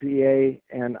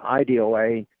and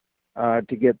IDOA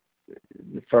to get,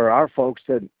 for our folks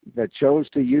that chose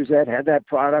to use that, had that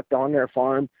product on their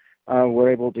farm, were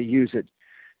able to use it.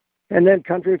 And then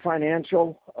Country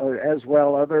Financial, as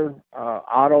well, other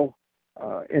auto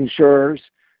insurers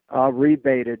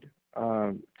rebated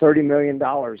 $30 million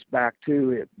back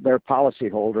to their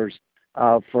policyholders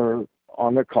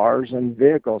on their cars and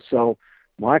vehicles. So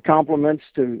my compliments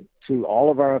to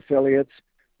all of our affiliates.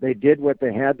 They did what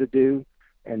they had to do,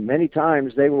 and many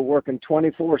times they were working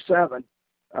 24/7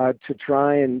 to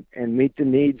try and meet the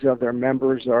needs of their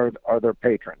members or their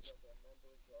patrons.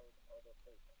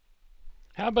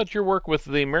 How about your work with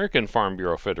the American Farm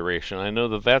Bureau Federation? I know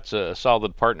that's a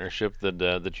solid partnership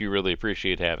that you really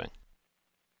appreciate having.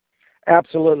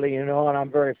 Absolutely, and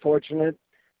I'm very fortunate.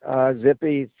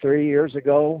 Zippy, 3 years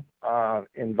ago,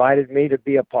 invited me to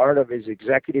be a part of his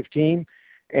executive team,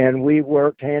 and we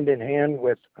worked hand in hand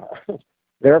with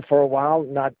there for a while,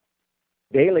 not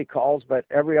daily calls, but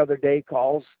every other day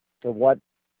calls to what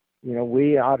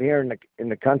we out here in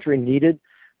the country needed.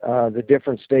 The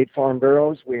different state farm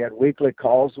bureaus. We had weekly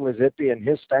calls with Zippy and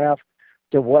his staff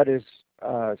to what is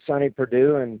Sonny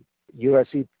Perdue and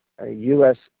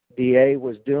USDA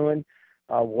was doing.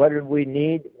 What did we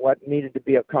need? What needed to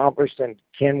be accomplished? And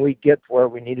can we get where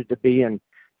we needed to be and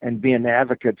be an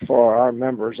advocate for our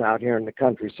members out here in the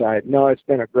countryside? No, it's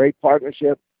been a great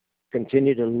partnership.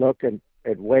 Continue to look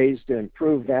at ways to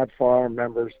improve that for our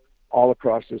members all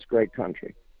across this great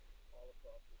country.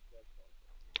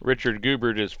 Richard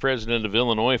Guebert is president of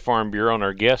Illinois Farm Bureau and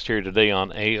our guest here today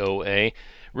on AOA.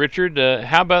 Richard,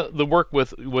 how about the work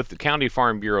with the county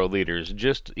Farm Bureau leaders?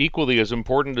 Just equally as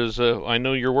important as I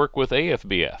know your work with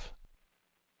AFBF.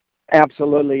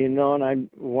 Absolutely. And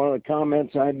one of the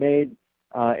comments I made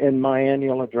in my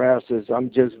annual address is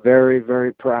I'm just very,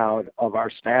 very proud of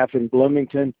our staff in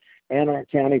Bloomington and our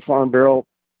county Farm Bureau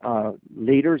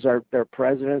leaders, their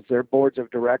presidents, their boards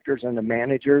of directors, and the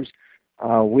managers.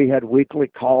 We had weekly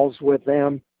calls with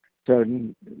them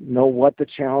to know what the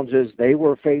challenges they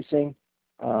were facing,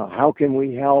 how can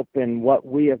we help, and what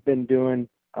we have been doing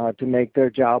to make their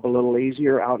job a little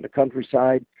easier out in the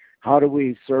countryside. How do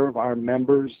we serve our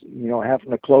members,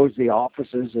 having to close the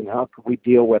offices, and how can we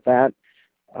deal with that?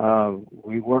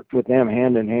 We worked with them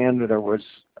hand in hand. There was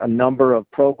a number of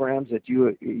programs that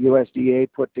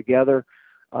USDA put together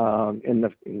in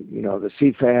the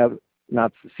CFAB,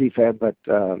 not the CFAB, but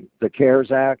the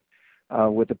CARES Act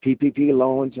with the PPP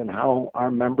loans, and how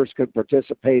our members could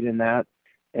participate in that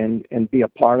and be a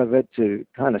part of it to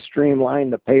kind of streamline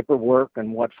the paperwork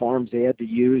and what forms they had to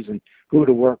use and who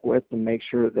to work with and make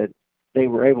sure that they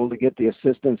were able to get the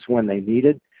assistance when they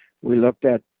needed. We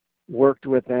worked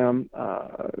with them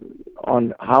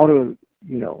on how to,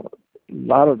 a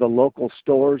lot of the local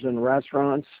stores and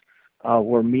restaurants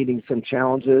were meeting some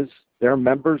challenges. Their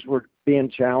members were being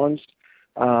challenged.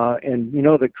 And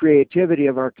the creativity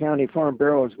of our county farm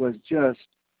bureaus was just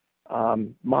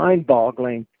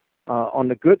mind-boggling on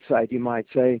the good side, you might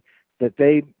say, that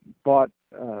they bought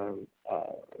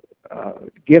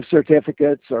gift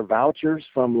certificates or vouchers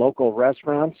from local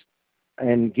restaurants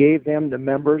and gave them to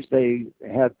members. They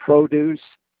had produce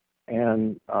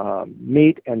and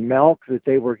meat and milk that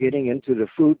they were getting into the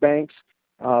food banks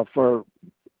for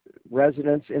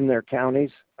residents in their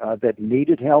counties that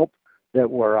needed help, that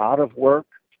were out of work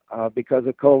because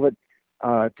of COVID,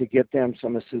 to get them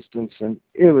some assistance. And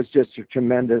it was just a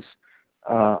tremendous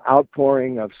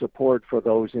outpouring of support for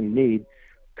those in need.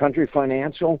 Country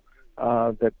Financial,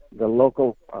 the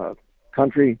local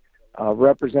country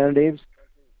representatives,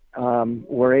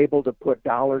 were able to put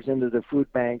dollars into the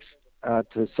food banks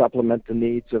to supplement the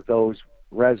needs of those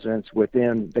residents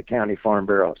within the county farm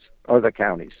bureaus or the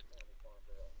counties.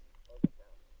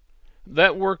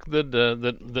 That work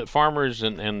that farmers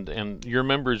and your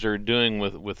members are doing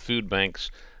with food banks,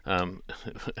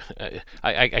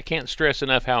 I can't stress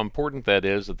enough how important that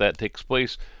is, that takes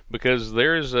place, because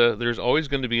there's always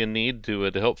going to be a need to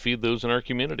help feed those in our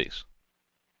communities.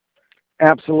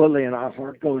 Absolutely, and our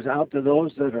heart goes out to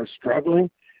those that are struggling,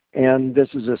 and this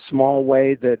is a small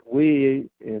way that we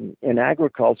in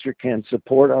agriculture can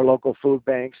support our local food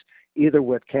banks, either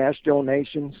with cash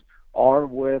donations or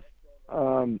with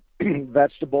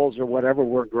vegetables or whatever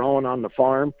we're growing on the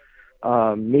farm,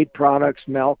 meat products,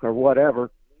 milk, or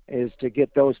whatever, is to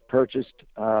get those purchased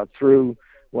through,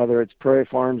 whether it's Prairie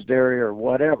Farms Dairy or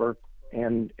whatever,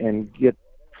 and get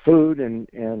food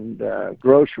and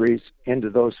groceries into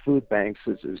those food banks.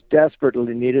 This is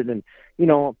desperately needed. And,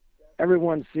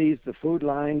 everyone sees the food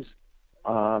lines,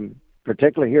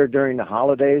 particularly here during the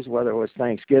holidays, whether it was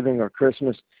Thanksgiving or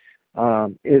Christmas,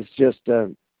 is just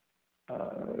a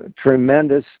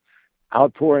tremendous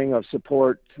outpouring of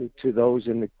support to those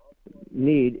in the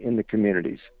need in the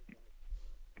communities.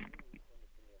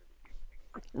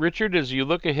 Richard, as you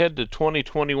look ahead to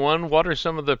 2021, what are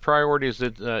some of the priorities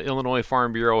that Illinois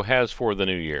Farm Bureau has for the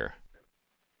new year?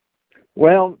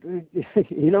 Well,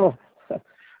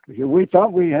 we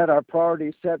thought we had our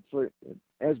priorities set for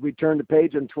as we turned the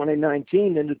page in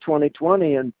 2019 into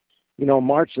 2020, and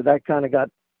March that kind of got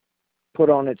put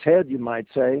on its head, you might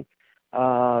say,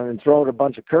 and thrown a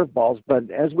bunch of curveballs.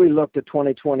 But as we look to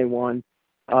 2021,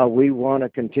 we want to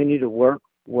continue to work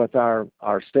with our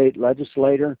state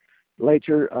legislature. We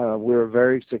were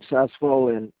very successful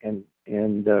in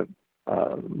the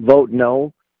vote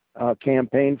no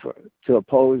campaign to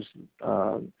oppose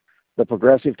the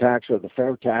progressive tax or the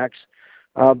fair tax.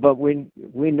 But we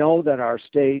know that our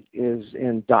state is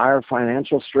in dire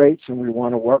financial straits, and we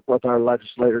want to work with our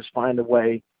legislators, find a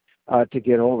way to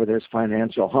get over this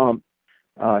financial hump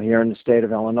here in the state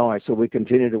of Illinois. So we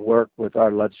continue to work with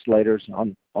our legislators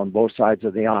on both sides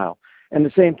of the aisle. And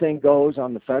the same thing goes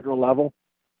on the federal level,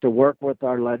 to work with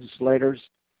our legislators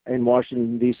in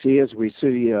Washington, D.C. as we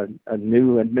see a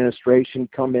new administration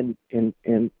come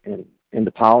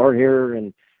into power here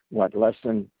in, less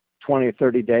than 20 or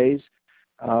 30 days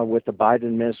with the Biden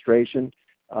administration.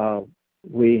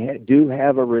 We do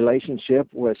have a relationship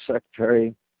with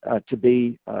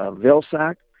Secretary-to-be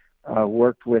Vilsack,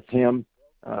 worked with him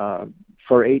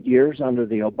for 8 years under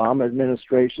the Obama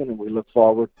administration, and we look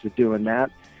forward to doing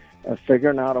that,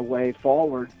 figuring out a way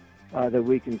forward that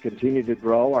we can continue to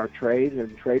grow our trade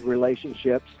and trade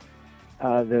relationships.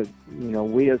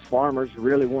 We as farmers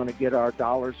really want to get our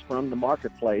dollars from the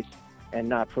marketplace and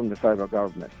not from the federal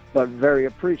government. But very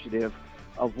appreciative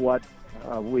of what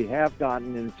we have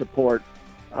gotten in support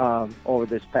over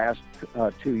this past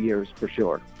 2 years for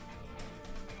sure.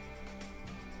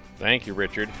 Thank you,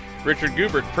 Richard. Richard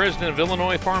Guebert, President of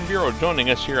Illinois Farm Bureau,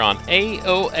 joining us here on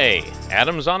AOA,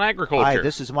 Adams on Agriculture. Hi,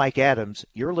 this is Mike Adams.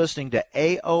 You're listening to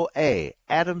AOA,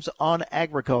 Adams on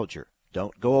Agriculture.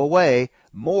 Don't go away.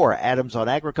 More Adams on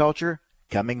Agriculture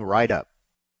coming right up.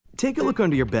 Take a look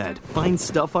under your bed. Find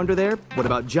stuff under there? What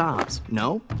about jobs?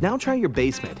 No? Now try your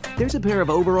basement. There's a pair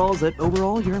of overalls that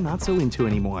overall you're not so into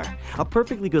anymore. A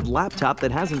perfectly good laptop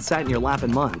that hasn't sat in your lap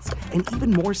in months. And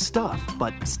even more stuff,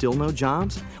 but still no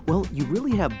jobs? Well, you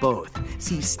really have both.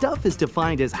 See, stuff is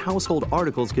defined as household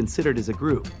articles considered as a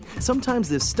group. Sometimes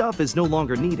this stuff is no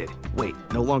longer needed. Wait,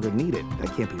 no longer needed?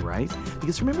 That can't be right.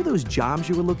 Because remember those jobs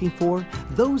you were looking for?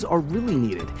 Those are really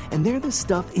needed, and they're the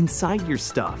stuff inside your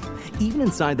stuff. Even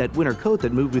inside that winter coat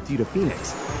that moved with you to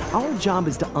Phoenix. Our job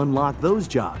is to unlock those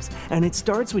jobs, and it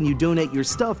starts when you donate your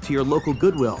stuff to your local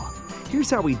Goodwill. Here's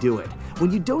how we do it.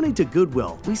 When you donate to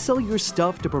Goodwill, we sell your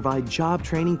stuff to provide job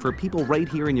training for people right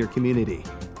here in your community.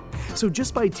 So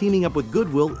just by teaming up with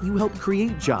Goodwill, you help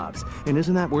create jobs. And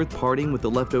isn't that worth parting with the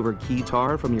leftover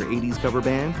keytar from your 80s cover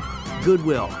band?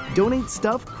 Goodwill. Donate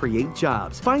stuff, create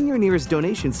jobs. Find your nearest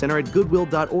donation center at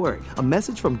goodwill.org. A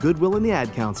message from Goodwill and the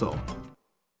Ad Council.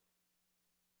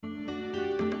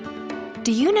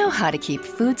 Do you know how to keep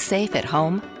food safe at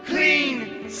home?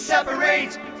 Clean,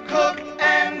 separate, cook,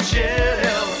 and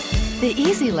chill. The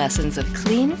easy lessons of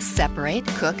clean, separate,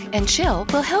 cook, and chill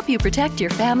will help you protect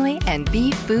your family and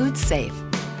be food safe.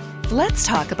 Let's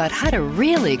talk about how to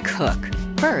really cook.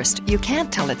 First, you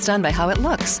can't tell it's done by how it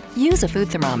looks. Use a food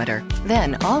thermometer.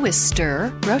 Then always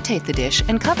stir, rotate the dish,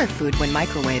 and cover food when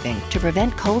microwaving to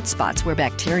prevent cold spots where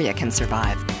bacteria can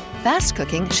survive. Fast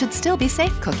cooking should still be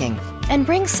safe cooking. And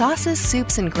bring sauces,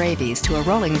 soups, and gravies to a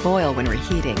rolling boil when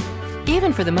reheating.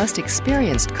 Even for the most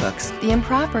experienced cooks, the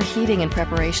improper heating and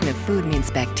preparation of food means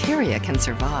bacteria can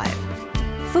survive.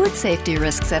 Food safety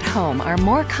risks at home are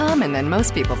more common than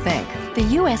most people think. The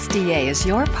USDA is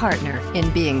your partner in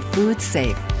being food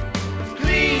safe.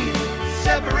 Clean,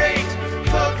 separate,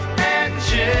 cook, and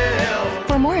chill.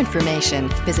 For more information,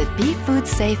 visit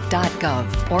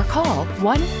befoodsafe.gov or call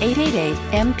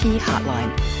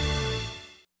 1-888-MP-HOTLINE.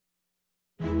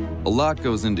 A lot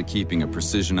goes into keeping a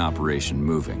precision operation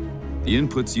moving. The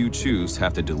inputs you choose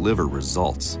have to deliver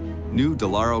results. New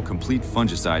Delaro Complete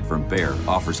Fungicide from Bayer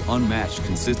offers unmatched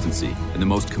consistency and the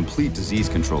most complete disease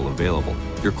control available.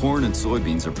 Your corn and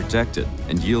soybeans are protected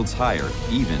and yields higher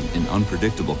even in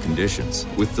unpredictable conditions.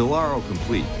 With Delaro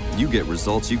Complete, you get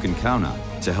results you can count on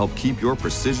to help keep your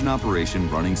precision operation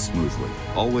running smoothly.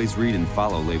 Always read and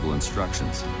follow label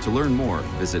instructions. To learn more,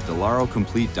 visit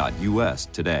delarocomplete.us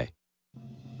today.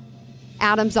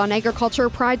 Adams on Agriculture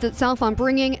prides itself on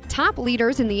bringing top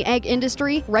leaders in the egg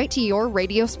industry right to your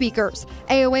radio speakers.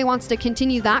 AOA wants to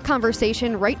continue that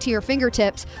conversation right to your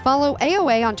fingertips. Follow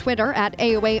AOA on Twitter at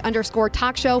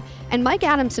AOA_talkshow and Mike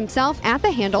Adams himself at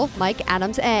the handle Mike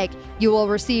Adams Egg. You will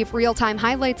receive real-time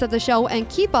highlights of the show and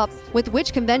keep up with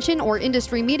which convention or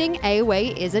industry meeting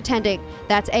AOA is attending.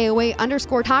 That's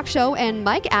AOA_talkshow and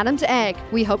Mike Adams Egg.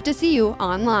 We hope to see you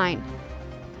online.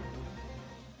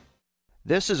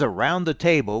 This is Around the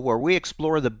Table, where we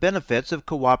explore the benefits of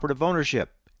cooperative ownership.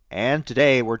 And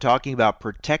today we're talking about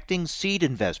protecting seed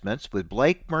investments with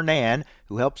Blake Mernan,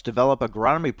 who helps develop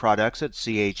agronomy products at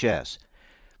CHS.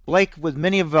 Blake, with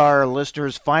many of our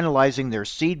listeners finalizing their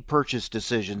seed purchase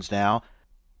decisions now,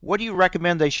 what do you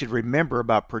recommend they should remember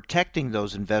about protecting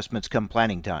those investments come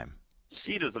planting time?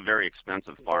 Seed is a very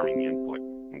expensive farming input,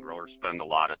 and growers spend a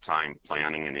lot of time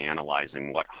planning and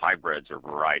analyzing what hybrids or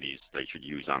varieties they should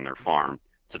use on their farm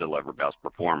to deliver best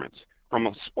performance. From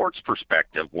a sports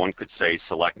perspective, one could say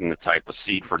selecting the type of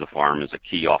seed for the farm is a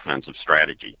key offensive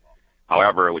strategy.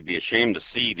 However, it would be a shame to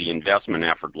see the investment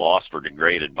effort lost or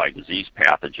degraded by disease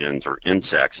pathogens or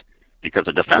insects because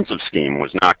a defensive scheme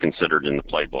was not considered in the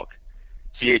playbook.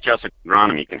 CHS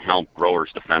Agronomy can help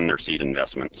growers defend their seed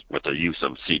investments with the use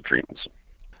of seed treatments.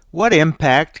 What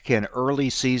impact can early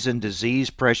season disease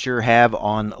pressure have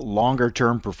on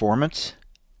longer-term performance?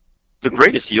 The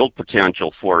greatest yield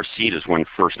potential for a seed is when it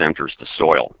first enters the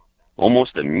soil.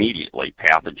 Almost immediately,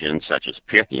 pathogens such as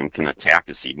Pythium can attack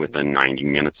the seed within 90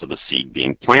 minutes of the seed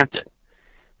being planted.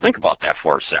 Think about that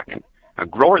for a second. A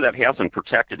grower that hasn't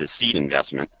protected his seed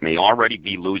investment may already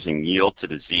be losing yield to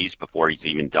disease before he's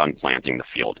even done planting the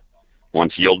field.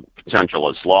 Once yield potential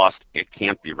is lost, it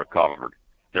can't be recovered.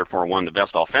 Therefore, one of the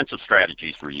best offensive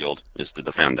strategies for yield is to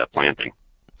defend that planting.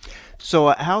 So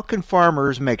how can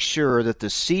farmers make sure that the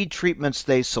seed treatments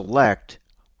they select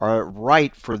are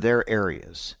right for their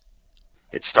areas?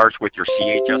 It starts with your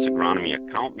CHS Agronomy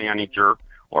account manager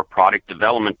or product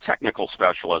development technical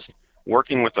specialist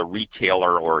working with a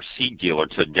retailer or a seed dealer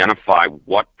to identify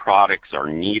what products are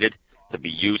needed to be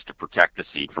used to protect the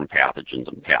seed from pathogens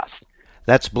and pests.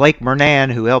 That's Blake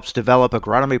Mernan, who helps develop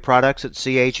agronomy products at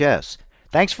CHS.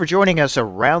 Thanks for joining us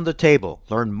around the table.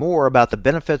 Learn more about the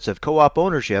benefits of co-op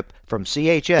ownership from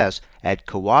CHS at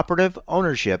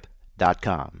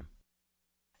cooperativeownership.com.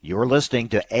 You're listening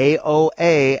to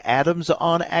AOA, Adams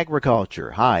on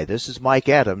Agriculture. Hi, this is Mike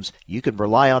Adams. You can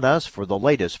rely on us for the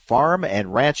latest farm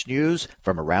and ranch news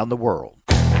from around the world.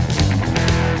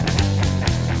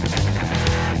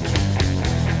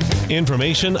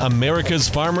 Information America's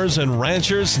farmers and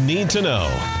ranchers need to know.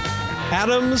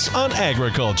 Adams on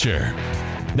Agriculture.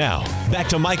 Now, back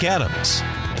to Mike Adams.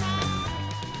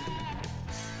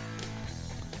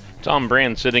 Tom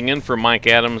Brand sitting in for Mike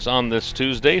Adams on this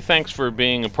Tuesday. Thanks for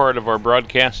being a part of our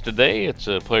broadcast today. It's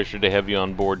a pleasure to have you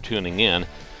on board tuning in.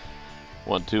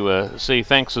 Want to say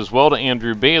thanks as well to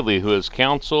Andrew Bailey, who is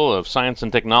Counsel of Science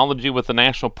and Technology with the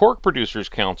National Pork Producers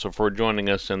Council, for joining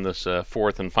us in this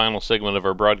fourth and final segment of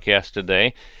our broadcast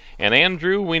today. And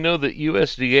Andrew, we know that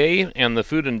USDA and the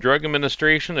Food and Drug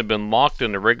Administration have been locked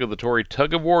in a regulatory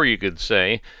tug-of-war, you could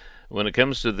say, when it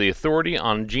comes to the authority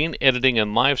on gene editing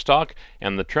in livestock,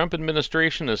 and the Trump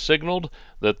administration has signaled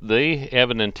that they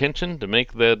have an intention to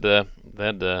make that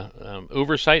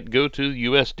oversight go to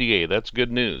USDA. That's good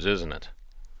news, isn't it?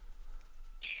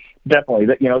 Definitely.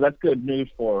 That's good news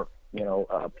for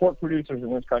pork producers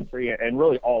in this country and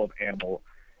really all of animal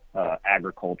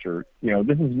agriculture.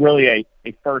 This is really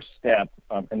a first step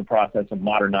in the process of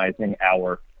modernizing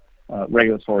our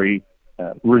regulatory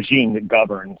regime that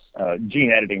governs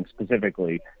gene editing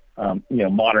specifically,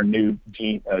 modern new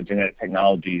genetic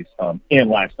technologies in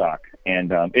livestock.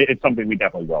 And it's something we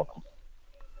definitely welcome.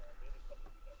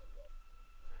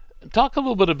 Talk a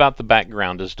little bit about the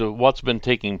background as to what's been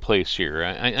taking place here.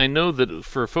 I know that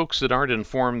for folks that aren't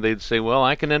informed, they'd say, well,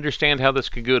 I can understand how this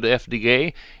could go to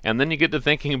FDA, and then you get to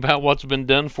thinking about what's been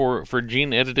done for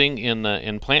gene editing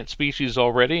in plant species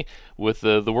already with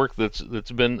the work that's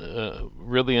been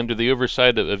really under the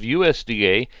oversight of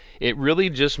USDA. It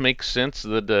really just makes sense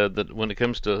that when it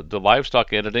comes to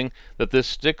livestock editing, that this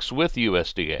sticks with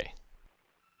USDA.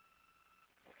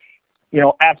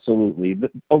 Absolutely.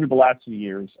 Over the last few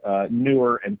years,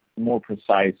 newer and more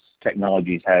precise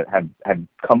technologies have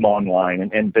come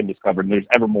online and been discovered. And there's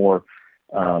ever more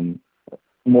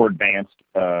advanced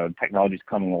technologies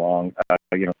coming along.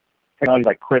 Technologies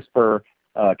like CRISPR,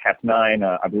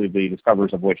 Cas9, I believe the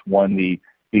discoverers of which won the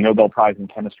Nobel Prize in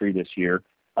Chemistry this year.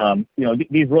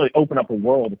 These really open up a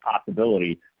world of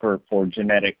possibility for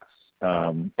genetics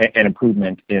and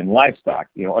improvement in livestock.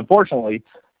 Unfortunately,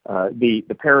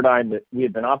 the paradigm that we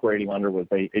had been operating under was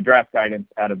a draft guidance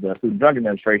out of the Food and Drug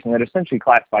Administration that essentially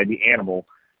classified the animal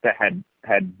that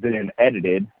had been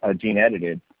edited, gene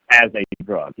edited, as a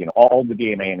drug. All the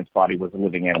DNA in its body was a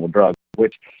living animal drug,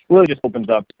 which really just opens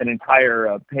up an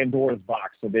entire Pandora's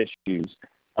box of issues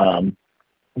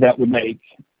that would make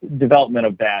development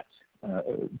of that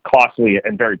costly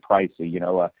and very pricey.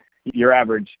 Your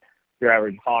average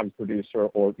hog producer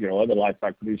or other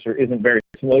livestock producer isn't very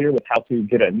familiar with how to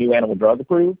get a new animal drug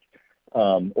approved,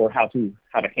 or how to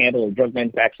handle a drug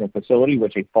manufacturing facility,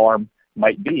 which a farm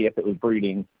might be if it was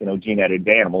breeding gene edited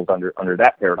animals under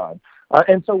that paradigm.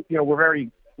 And so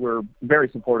we're very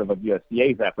supportive of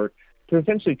USDA's effort to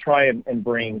essentially try and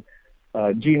bring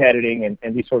gene editing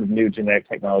and these sort of new genetic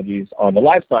technologies on the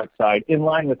livestock side in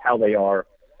line with how they are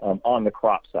on the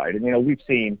crop side. And we've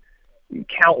seen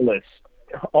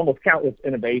almost countless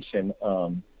innovation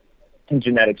in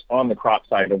genetics on the crop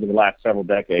side over the last several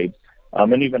decades,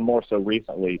 and even more so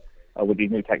recently with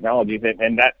these new technologies.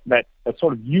 And that a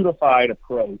sort of unified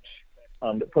approach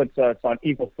that puts us on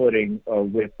equal footing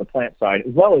with the plant side,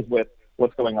 as well as with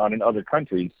what's going on in other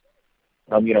countries.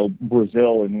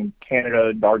 Brazil and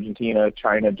Canada, Argentina,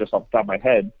 China, just off the top of my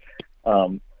head,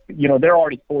 they're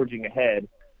already forging ahead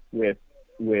with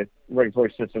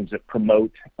regulatory systems that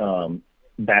promote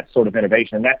that sort of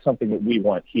innovation, and that's something that we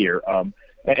want here.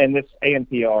 And this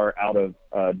ANPR out of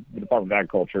the Department of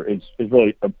Agriculture is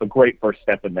really a great first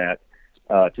step in that,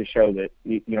 to show that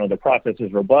the process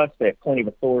is robust. They have plenty of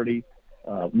authority,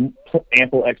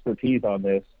 ample expertise on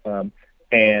this,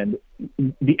 and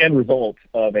the end result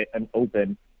of an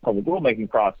open public rulemaking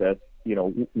process.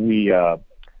 We're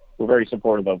very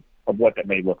supportive of what that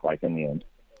may look like in the end.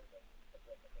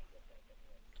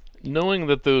 Knowing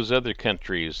that those other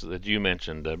countries that you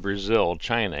mentioned, Brazil,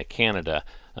 China, Canada,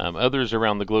 others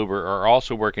around the globe are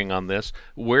also working on this,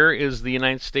 where is the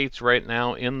United States right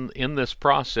now in this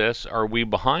process? Are we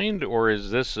behind, or is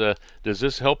this does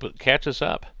this help catch us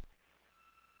up?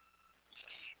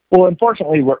 Well,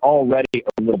 unfortunately, we're already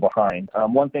a little behind.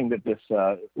 One thing that this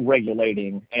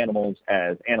regulating animals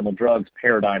as animal drugs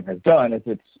paradigm has done is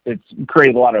it's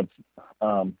created a lot of,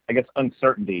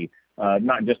 uncertainty,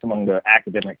 not just among the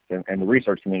academics and the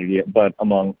research community, but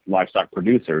among livestock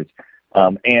producers.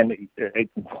 And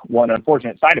one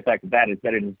unfortunate side effect of that is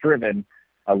that it has driven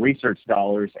research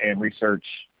dollars and research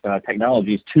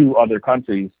technologies to other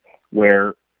countries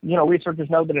where, researchers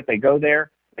know that if they go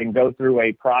there, they can go through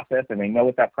a process and they know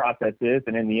what that process is.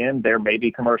 And in the end, there may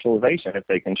be commercialization if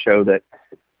they can show that,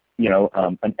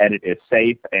 an edit is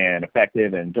safe and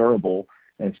effective and durable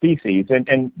in species.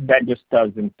 And that just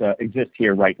doesn't exist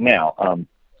here right now.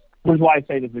 Which is why I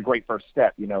say this is a great first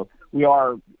step. We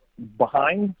are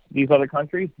behind these other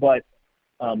countries, but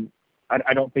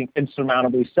I don't think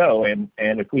insurmountably so. And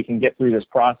if we can get through this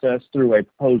process, through a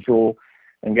proposed rule,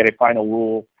 and get a final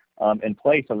rule in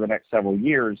place over the next several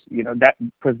years, that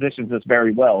positions us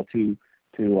very well to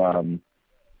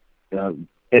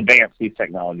advance these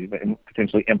technologies and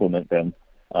potentially implement them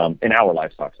in our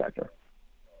livestock sector.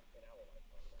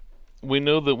 We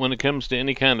know that when it comes to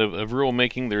any kind of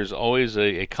rulemaking, there's always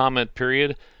a comment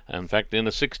period. In fact, in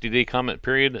a 60-day comment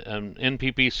period,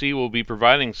 NPPC will be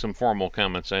providing some formal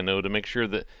comments, I know, to make sure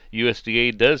that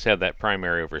USDA does have that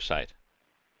primary oversight.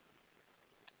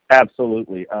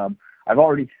 Absolutely. I've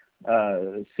already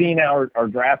seen our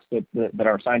drafts that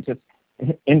our scientists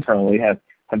internally have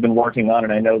been working on,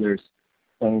 and I know there's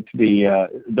going to be,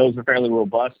 those are fairly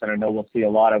robust, and I know we'll see a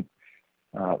lot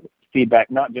of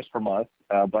feedback, not just from us,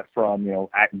 but from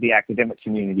the academic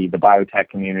community, the biotech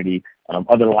community,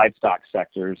 other livestock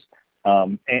sectors,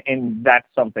 and that's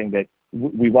something that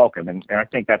we welcome. And I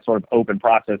think that sort of open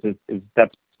process is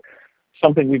that's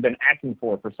something we've been asking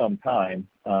for some time.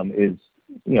 Is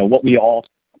what we all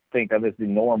think of as the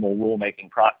normal rulemaking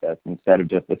process instead of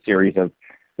just a series of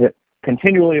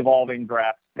continually evolving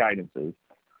draft guidances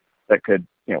that could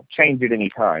change at any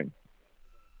time.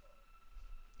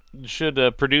 Should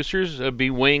producers be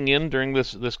weighing in during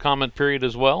this comment period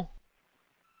as well?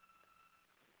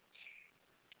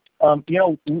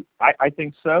 I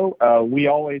think so. We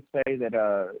always say that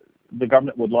the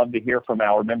government would love to hear from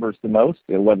our members the most,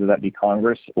 whether that be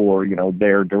Congress or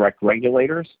their direct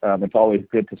regulators. It's always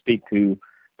good to speak to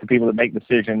people that make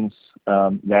decisions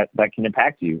that can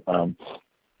impact you.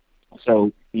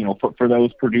 So for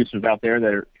those producers out there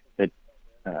that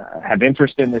have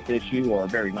interest in this issue or are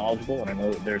very knowledgeable, and I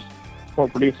know that there's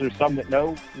pork producers, some that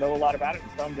know a lot about it,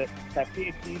 and some that have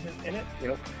PhDs in it.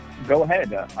 Go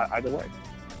ahead either way.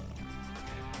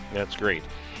 That's great.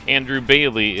 Andrew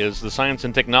Bailey is the Science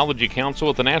and Technology Counsel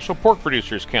at the National Pork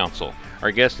Producers Council.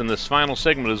 Our guest in this final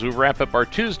segment as we wrap up our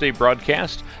Tuesday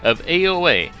broadcast of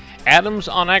AOA, Adams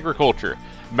on Agriculture.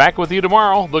 Back with you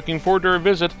tomorrow. Looking forward to our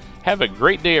visit. Have a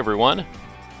great day, everyone.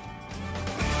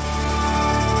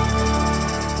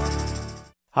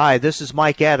 Hi, this is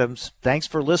Mike Adams. Thanks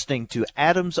for listening to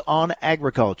Adams on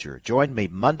Agriculture. Join me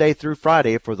Monday through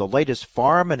Friday for the latest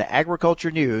farm and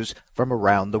agriculture news from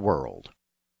around the world.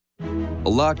 A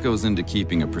lot goes into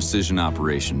keeping a precision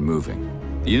operation moving.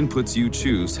 The inputs you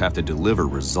choose have to deliver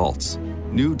results.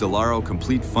 New Delaro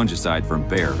Complete Fungicide from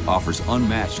Bayer offers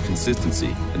unmatched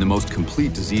consistency and the most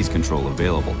complete disease control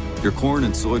available. Your corn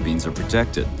and soybeans are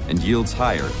protected and yields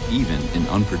higher even in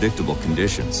unpredictable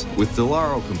conditions. With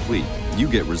Delaro Complete, you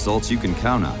get results you can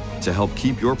count on to help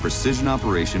keep your precision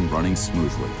operation running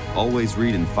smoothly. Always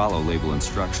read and follow label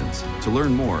instructions. To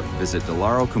learn more, visit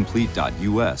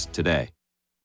delarocomplete.us today.